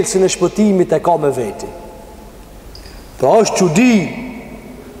 ashtë qelsin e shpëtimit e ka me veti. Pra është që di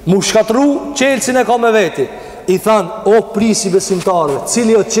mu shkatru, qelsin e ka me veti. I thanë, o prisi besimtarve,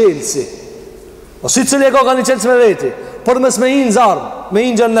 cili o qelsi? O si cili e ka një qelsi me veti? Por mes me hinë zarmë, me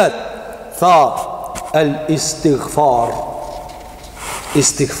hinë gjennet. Tha, el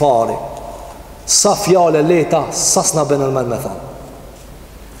istighfari. Sa fjale leta, sa s'na benër me thanë.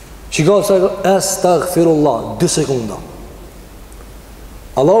 Shiko se astaghfirullah 2 sekunda.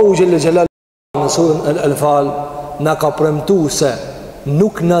 Allahu gjelle gjelal në surën el-Anfal na ka premtu se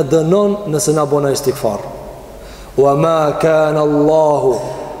nuk na dënon nëse na bona istighfar. Wa ma kana Allahu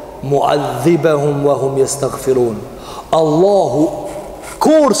mu'adhibahum wa hum yastaghfirun. Allahu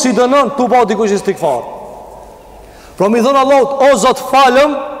kur si dënon tu pa dikush istighfar. Pra mi thon Allahut o Zot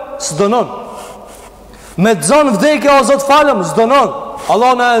falëm, s'dënon. Me dzon vdekje o Zot falëm, s'dënon.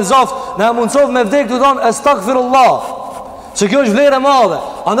 Allah në enzoft, në e mundsof me vdek të thonë astaghfirullah. Se kjo është vlerë e madhe.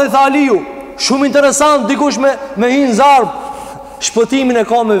 Andaj tha Aliu, shumë interesant, dikush me hinë zarb, shpëtimin e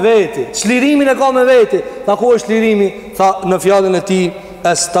ka me veti, çlirimin e ka me veti. Tha ku është çlirimi? Tha në fjalën e tij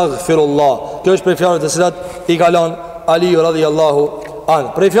astaghfirullah. Kjo është prej fjalëve të cilat i ka lënë Aliu radhiyallahu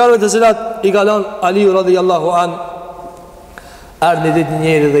an. Prej fjalëve të cilat i ka lënë Aliu radhiyallahu an, ardhi ditë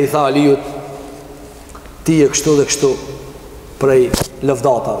njëri dhe i tha Aliut, ti e kështu dhe kështu prej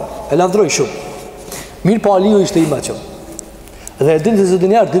lëvdatave. E lavdroj shumë. Mirë po Aliu ishte i meqëm. Dhe e din të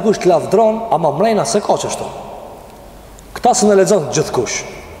zëdinjarë dikush të lavdron, ama mrejna se ka qështu. Këta se në lezon gjithë kush.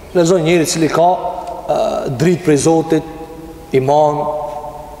 Lezon njëri cili ka dritë prej Zotit, iman,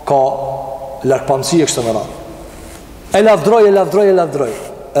 ka larkëpamësi e kështë në ratë. E lavdroj.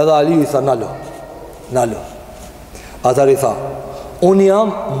 Edhe Aliu i tha, nalo. Atar i tha, unë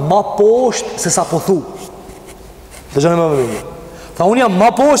jam ma poshtë se sa po thu. Dhe gjënë më vëmimi. Tha, unë jam ma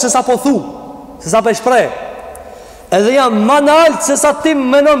poshtë se sa po thu, se sa pe shprej. Edhe jam ma naltë se sa tim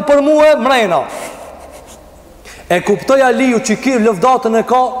menon për muhe mrejna. E kuptoj Aliu që kirë lëvdatën e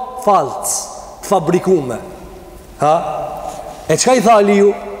ka, falc, të fabrikume. Ha? E qka i tha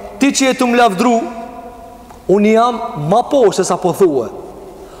Aliju? Ti që jetu më lavdru, unë jam ma poshtë sa po thue.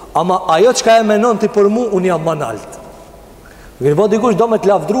 Ama ajo qka e menon ti për mu, unë jam ma nalt. Gjeni po dikush do me të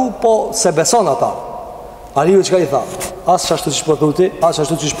lavdru, po se beson ata. Aliju qka i tha? As qashtu që shpërthu ti, as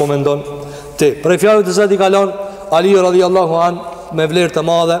qashtu që shpo mendon ti. Prej fjallit të zeti kalon, Aliju radiallahu an, me vlerë të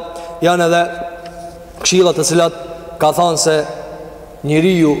madhe, janë edhe këshillat të cilat ka thanë se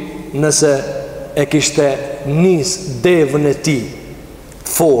njeriu nëse e kishte nis devën e tij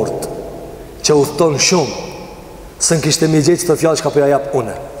fort që udhton shumë, se në kishte mi gjetë të fjallë që ka përja japë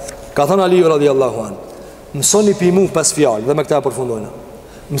une. Ka thënë Aliju radiallahu an, mësoni pi mu 5 fjallë, dhe me këta e përfundojnë.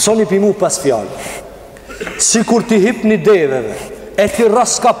 Mësoni pi mu 5 fjallë, si kur ti hip një deveve, e ti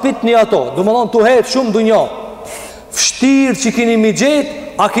raskapit një ato, du më thonë të hetë shumë dunja, fështirë që kini mi gjetë,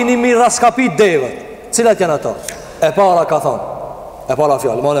 a kini mi raskapit devet. Cilat janë ato? E para ka thonë, e para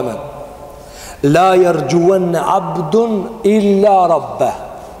fjallë, ma në men, la jërgjuen në abdun illa rabbe.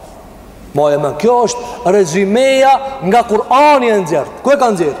 Ma e men, kjo është rezimeja nga Kur'ani e nëzirë. Ku e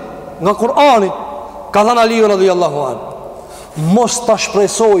ka nëzirë? Nga Kur'ani. Ka thënë Aliju radhiallahu an, mos ta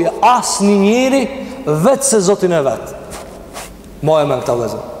shpresoje as një njeri vetë se Zotin e vetë. Ma e men këta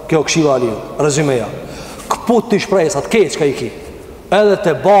vëzë. Kjo këshiva Aliju, rezimeja. Këput t'i shpresat, keq ka i ki. Edhe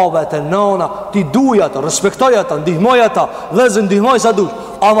te baba, te nana, ti duja ta, respektoj ata, ndihmoj ata, vëzë ndihmoj sa dush.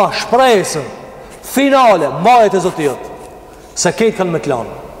 Ama shpresën finale, majet e Zotijot, se ketë kanë me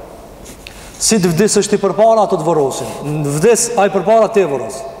t'lanë. Si të vdis është i përpara, ato të vërosin. Në vdis, a i përpara, te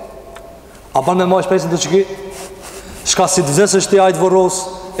vëros. A ban me maj shpesin të qëki? Shka si të vdis është i a i të vëros,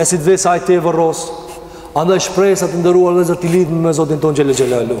 e si të vdis a i te vëros. Andaj shpresat të ndëruar dhe zërti lidhë me Zotin ton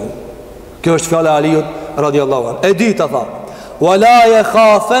Gjellë. Kjo është fjale Alijut, radiallahu an. E dita tha, wala je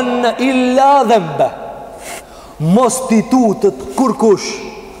khafen illa dhembe. Mos t'i tutët kur kush,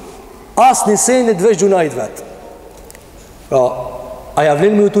 as një senit veç gjunajt vetë. Pra, a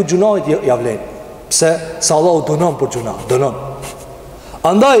javlen me ju tu gjunajt? Javlen. Pse? Sa Allah u donon për gjunajt. Donon.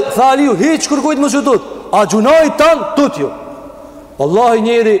 Andaj, tha Aliju, hiq kërkujt më që tut. A gjunajt tanë, tut ju. Wallahi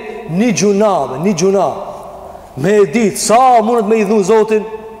njeri, një gjunaj, me e ditë, sa mundet me i dhu Zotin,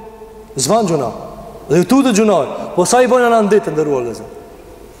 zvan gjunaj. Dhe ju tutët gjunaj. Po sa i bojnë në ndit të ndëruar dhe zë?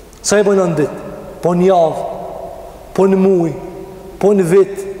 Sa i bojnë në ndit? Po një javë, po në muj, po në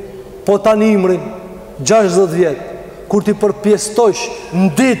vit, po ta nimrin, 60 vjetë. Kur ti përpjestojsh në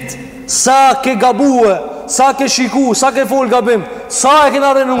dit, sa ke gabue, sa ke shiku, sa ke fol gabim, sa e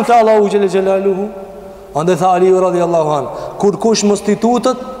kena renu të Allahu Gjellaluhu. Ande tha Aliju radiallahu an, kur kush mos t'i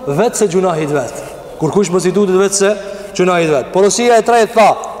tutët, vetë se gjunahit vetë. Kur kush mos t'i tutët, vetë se gjunahit vetë. Porosia e trejtë tha,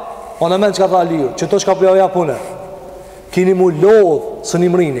 o në men që ka tha Aliju, që to që ka përja pune, kini mu lodhë së një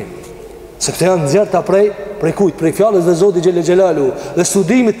mrini, se këte janë nëzjerta prej kujtë, prej fjallës dhe Zoti Gjellaluhu, dhe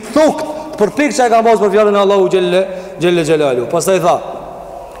studimit thukt, për pikë që e ka mos për fjallën e Allahu Gjellaluhu. Pas të i tha,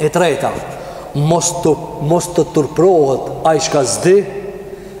 e trejta, mos të tërprohet a i shka zdi,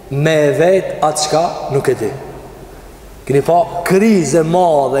 me vetë atë shka nuk e di. Kini pa krize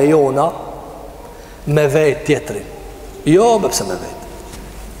madhe jona, me vetë tjetërin. Jo, bepse me vetë.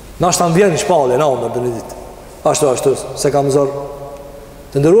 Na është të më vjenë shpallë, na më dhe një ditë. Ashtu, se kam zërë.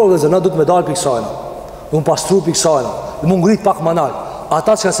 Të ndëruar dhe zërë, na du të me dalë për kësajna. Du më pastru për kësajna. Du më ngritë pak manal.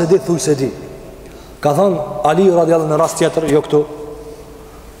 Ata që ka se di, thuj se di. Ka thonë, Aliju radiallahu në rast tjetër, jo këtu.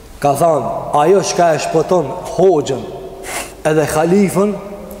 Ka thonë, ajo shka e shpëton hoxën edhe khalifën,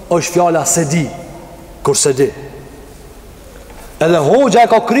 është fjala se di, kur se di. Edhe hoxha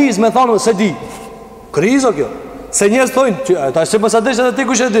e ka krizë me thonë se di. Krizë o kjo? Se njerës thojnë, ta është që mësa dishtë edhe ti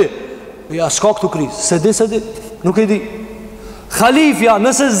kush e di. Ja, s'ka këtu krizë, se di, nuk e di. Khalifja,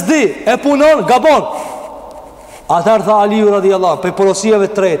 nëse s'di, e punon, gabon. Atër tha Aliju radiallahu, pe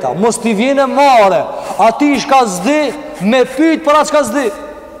porosijeve treta, mos t'i vjene mare, ati shka s'di, me pyt për atë shka s'di.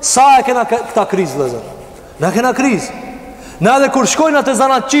 Sa e kena këta krizë, dhe zërë? Na kena krizë. Në edhe kur shkojnë atë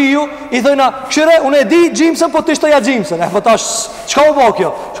zanat qiju, i thojna, këshire, unë e di gjimësën, po të ishtoja gjimësën. Po tash, qka u bo kjo?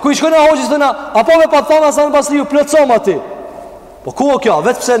 Shkuj shkojnë a hoqës, thojna, apo me pa të thona sa në Basriju, plëtsom ati. Po ku o kjo?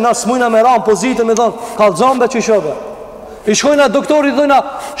 Vetë pse na smujna me ramë pozitën, me thonë, kalzombe që i shobe. I shkojnë a doktori, thojna,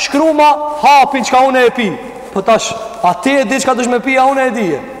 shkruma hapin qka unë e pi. Po tash, ati e di qka dush me pi, a unë e di.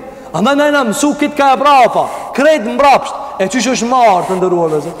 Andaj najna mësu kitë ka e brapa, krejtë mbrapsht, e qysh është marë të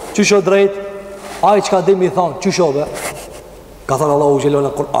ndëruar, qysh o drejt, aj qka di mi thonë, qysh o be. Ka thënë Allahu Gjellohu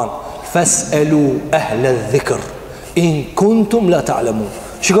në Kur'an, fes'elu ehle dhikr, in kuntum la ta'lamun.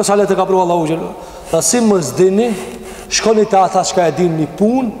 Shiko sa letë ka pru Allahu Gjellohu. Tha si më zdini, shkoni të ata shka e din një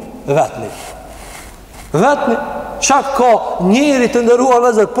pun, vetni. Qak ka njeri të ndëruar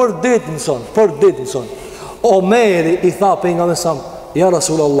vezër për ditë nëson. Omeri i tha për nga mesam, ja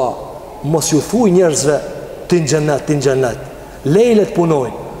Rasulallah, mos ju thuj njerëzve ti në xhennet, lejlet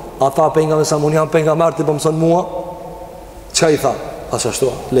punojnë. Ata pejgamberi sa mun jam pejgamber ti po mëson mua. Çka i tha? Ashtu,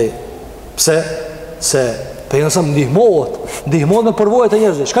 lej. Pse? Se pejgamberi sa ndihmohet me përvojat e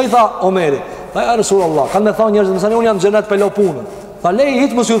njerëzve. Çka i tha Omeri? Tha ja Rasulallah, kanë me thonë njerëzit, mësani unë jam në xhennet pe lo punën. Tha lej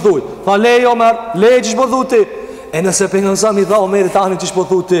hiç mos ju thuj. Tha lej Omer, lej ç'ish po thu ti. E nëse pejgamberi sa mi tha Omeri tani ç'ish po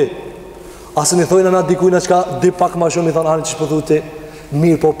thu ti. Asë mi thojnë na dikujna çka di pak më shumë i thonë ani ç'ish po thu ti.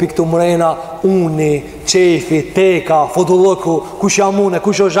 Mirë po piktu mrena, uni, qefi, teka, fotolloku, kush jam une,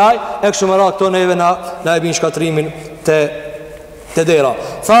 kush o zhaj, e kështu më ra këto neve na e bin shkatrimin te dera.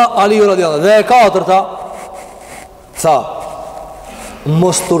 Tha Alijut radiallahu, dhe e katërta, tha,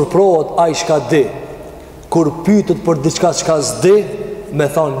 mos turprohet ai shka di, kur pyetët për diçka çka s'di, me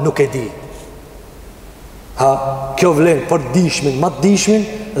thonë nuk e di. Ha, kjo vlen për dishmin, ma dishmin,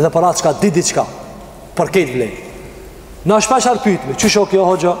 dhe për atë çka di diçka, për këtë vlen. Na shpeshar pyetme, çu shoh kjo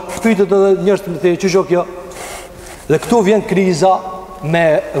hoxha? Pyetet edhe njerëz të thënë çu shoh kjo? Dhe këtu vjen kriza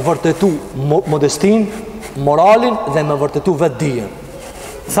me vërtetu modestin, moralin dhe me vërtetu vetë dijen.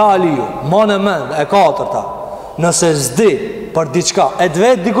 Tha Aliu, ma në mend e katërta, nëse s'di për diçka, e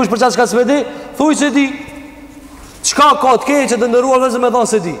dvet dikush për çka s'e di, thuj se di. Çka ka të keq të ndëruar vetëm me thon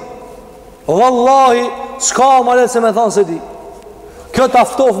se di. Wallahi, s'ka më le se me thon se di. Kjo ta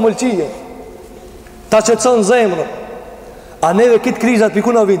ftof mëlçije. Ta çetson zemrën. A neve këtë krizat për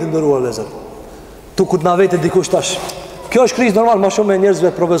ku na vitë ndëruar lezër? Tu ku të na vete dikush tash. Kjo është krizë normal, ma shumë me njerëzve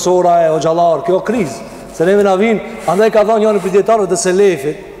profesora e hoxhallar, kjo krizë. Se neve na vinë, andaj ka thonë janë pritjetarët dhe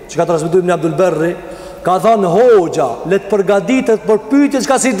selefit, që ka transmetuar Ibn Abdul Berri, ka thonë hoxha, let përgatitet për pyetje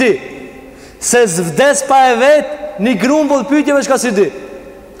çka si di. Se zvdes pa e vet, një grumbull pyetjeve çka si di.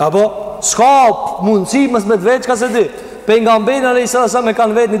 Apo s'ka mundësi mos me vet çka si di. Pejgamberi alayhis salam e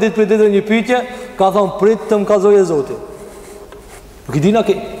kanë vetë një ditë për ditë një pyetje, ka thonë prit të më kallzoje Zoti. Nuk i dina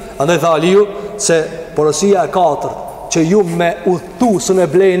ke. Andaj tha Aliu se porosia e katërt që ju me udhtu së në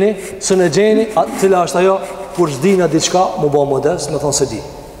bleni, së në gjeni, cila është ajo, kur s'dina diçka, mu bo modest, me thonë se di.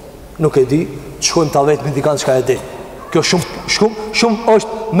 Nuk e di, shkojmë ta vetë me dikan çka e di. Kjo shumë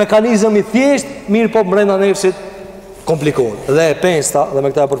është mekanizëm i thjesht, mirë po mrenda nefsit komplikohet. Dhe e pensta, dhe me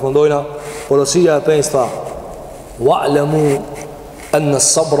këta e përfundojna, porosia e pensta, wa'lamu anna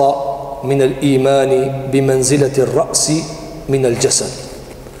as-sabra min al-imani bi manzilati ar-ra'si min al-jasad.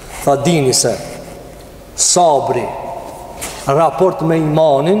 Tha dini se sabri raport me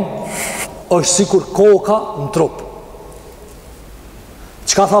imanin është sikur koka në trup.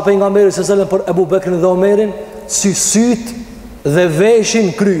 Çka tha pejgamberi s.a.s. për Ebu Bekrin dhe Omerin? Si syt dhe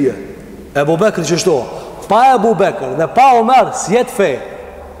veshin kryje. Ebu Bekri që shto, pa Ebu Bekr dhe pa Omer s'jet fe,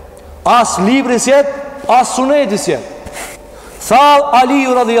 as libri s'jet, as suneti s'jet. Tha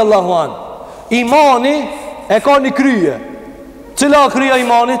Aliju radhiallahu an, imani e ka një kryje. Cila kryja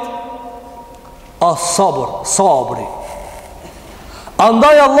imanit? As sabri.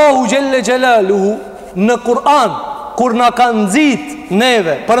 Andaj Allahu Gjelle Gjelaluhu në Kur'an, kur na ka nxit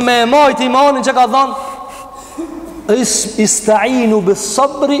neve për me e majt imanin që ka thënë, ista'inu bis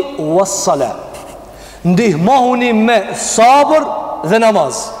sabri was salat. Ndihmohuni me sabër dhe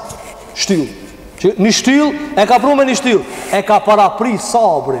namaz. Shtyll. Një shtyll e ka pru me një shtyll, e ka parapri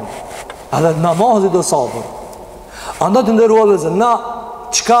sabrin. Edhe namazit dhe sabër. Andaj të ndërruar dhe zë, na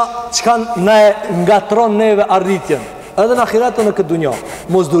qka na e ngatron neve arritjen, edhe në ahiretën në këtë dunja,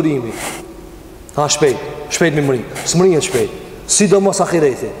 mos durimi. Ha, shpejt mi mëri, smërinjet shpejt, sidomos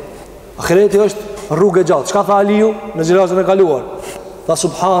ahireti. Ahireti është rrugë e gjatë. Çka tha Aliu në xhirazën e kaluar? Tha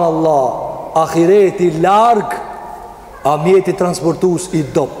subhanallah, ahireti larg, a mjeti transportues i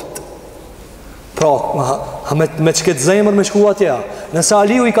dopt. Pra, me çket zemër me shku atje. Nëse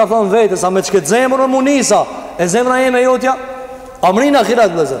Aliu i ka thënë vetes, a me çket zemër në munisa, e zemra jeme jotja, amrin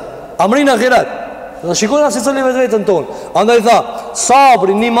ahiret vëzë. Amrin ahiret. Dhe shikojnë si cëli vetën tonë. Andaj tha,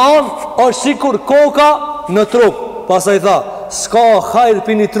 sabri një man është sikur koka në trup. Pasaj tha, s'ka hajrë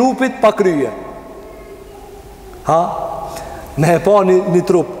për një trupit pa kryje. Ha? Me e pa një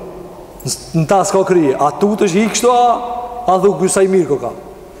trup, në ta s'ka kryje. A tu të shë i kështu, a dhu kësaj mirë koka.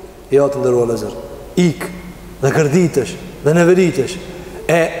 Jo të ndërua lezër. Ik, dhe kërditësh, dhe neveritësh.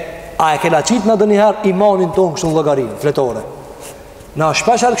 A e kela qitë në dë njëherë imanin tonë kështu në logarinë, fletore. Na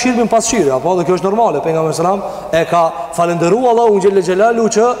shpeshar këshirmin pas shire, apo dhe kjo është normale. Pejgamberi sallam e ka falendëruar Allahu xhelle xhelalu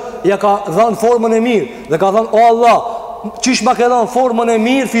që ja ka dhënë formën e mirë dhe ka thënë o Allah, çish ma ke dhënë formën e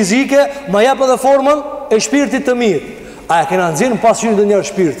mirë fizike, ma jep edhe formën e shpirtit të mirë. A e kena nxjerrën pas shire ndonjëherë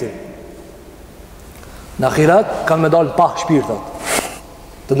shpirtin? Në ahiret kanë me dalë pa shpirtat.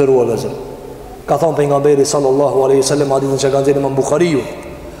 Të nderuar vëllezër. Ka thënë pejgamberi sallallahu alaihi wasallam hadithin që ka nxjerrë Imam Buhariu,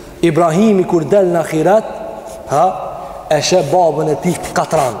 Ibrahimi kur del në ahiret, e shë babën e ti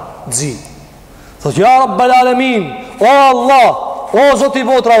katran, zi. Thot, ja Rabbel Alemin, o Allah, o Zoti i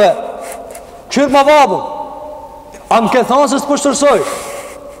botrave, këshirë ma babën, a më ke thanë se s'po shtërsoj.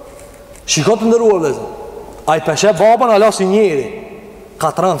 Shikot të ndëruar dhe zë, a i peshe babën ala si njeri,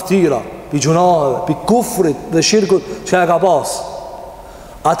 katran ftira, pi gjunave, pi kufrit dhe shirkut që e ka pas.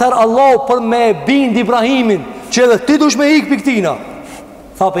 Atër Allah për me bind Ibrahimin, që edhe ti dush me ik për këtina,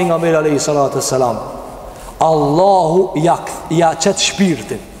 tha për nga mërë alai salatu selam, Allahu ja qëtë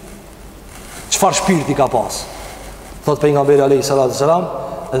shpirtin. Qëfar shpirti ka pas? Thot për nga mërë alai salatu selam,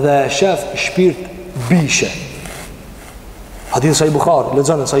 dhe shef shpirt bishe. Hadith sa i Bukhari,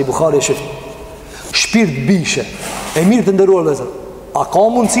 lexonë sa i Bukhari e shif. Shpirt bishe. E mirë të ndëruar vëllezër. A ka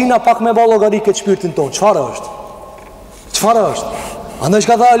mundësina pak me ballogari këtë shpirtin ton? Çfarë është? Çfarë është? Andaj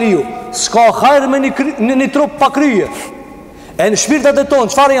ka thënë Aliu, s'ka hajër me një trup pa krye. E në shpirtat e ton,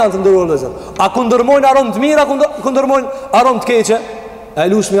 çfarë janë të ndëruar vëllezër? A kundërmojnë aromë të mira, kundërmojnë aromë të keqe? E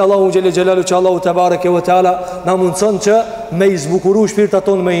lusmi Allahu xhelel xhelalu që Allahu te bareke ve teala na mundson që me i zbukuru shpirtat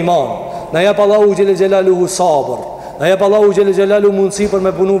ton me iman. Na jep Allahu xhelel xhelalu sabër. Na jep Allahu xhelel xhelalu mundësi për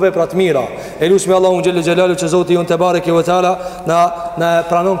me punu vepra të mira. Elusmi Allahu xhelel xhelalu që Zoti jon te bareke ve teala na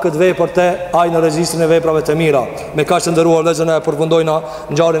pranon këtë vepër te ai në regjistrin e veprave të mira. Me kaq të nderuar vëllezër, ne përfundojna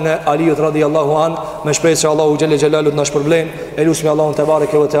ngjarjen e Alijut radiallahu an me shpresë se Allahu xhelel xhelalu na shpërblen. Elusmi Allahu te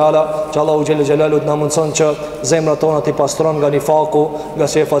bareke ve teala që Allahu xhelel xhelalu na mundson që zemrat tona të pastron nga nifaku, nga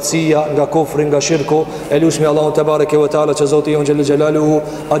shefatësia, nga kufri, nga shirku. Elusmi Allahu te bareke ve teala që Zoti jon xhelel xhelalu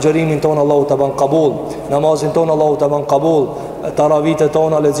agjërimin ton Allahu ta ban qabul, namazin ton Allahu ta ban qabul, taravit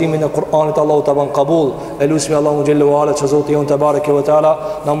tona, leximin e Kur'anit Allahu ta ban qabul. Elusmi Allahu xhelel ve ala që Zoti jon te bareke ve teala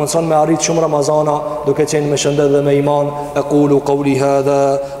na mundson me arrit shumë Ramazana duke qenë me shëndet dhe me iman. Aqulu qawli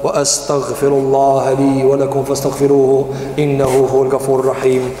hadha wa astaghfirullaha li wa lakum fastaghfiruhu innahu huwal ghafurur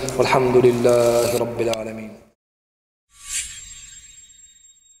rahim. Walhamdulillahi rabbil alamin.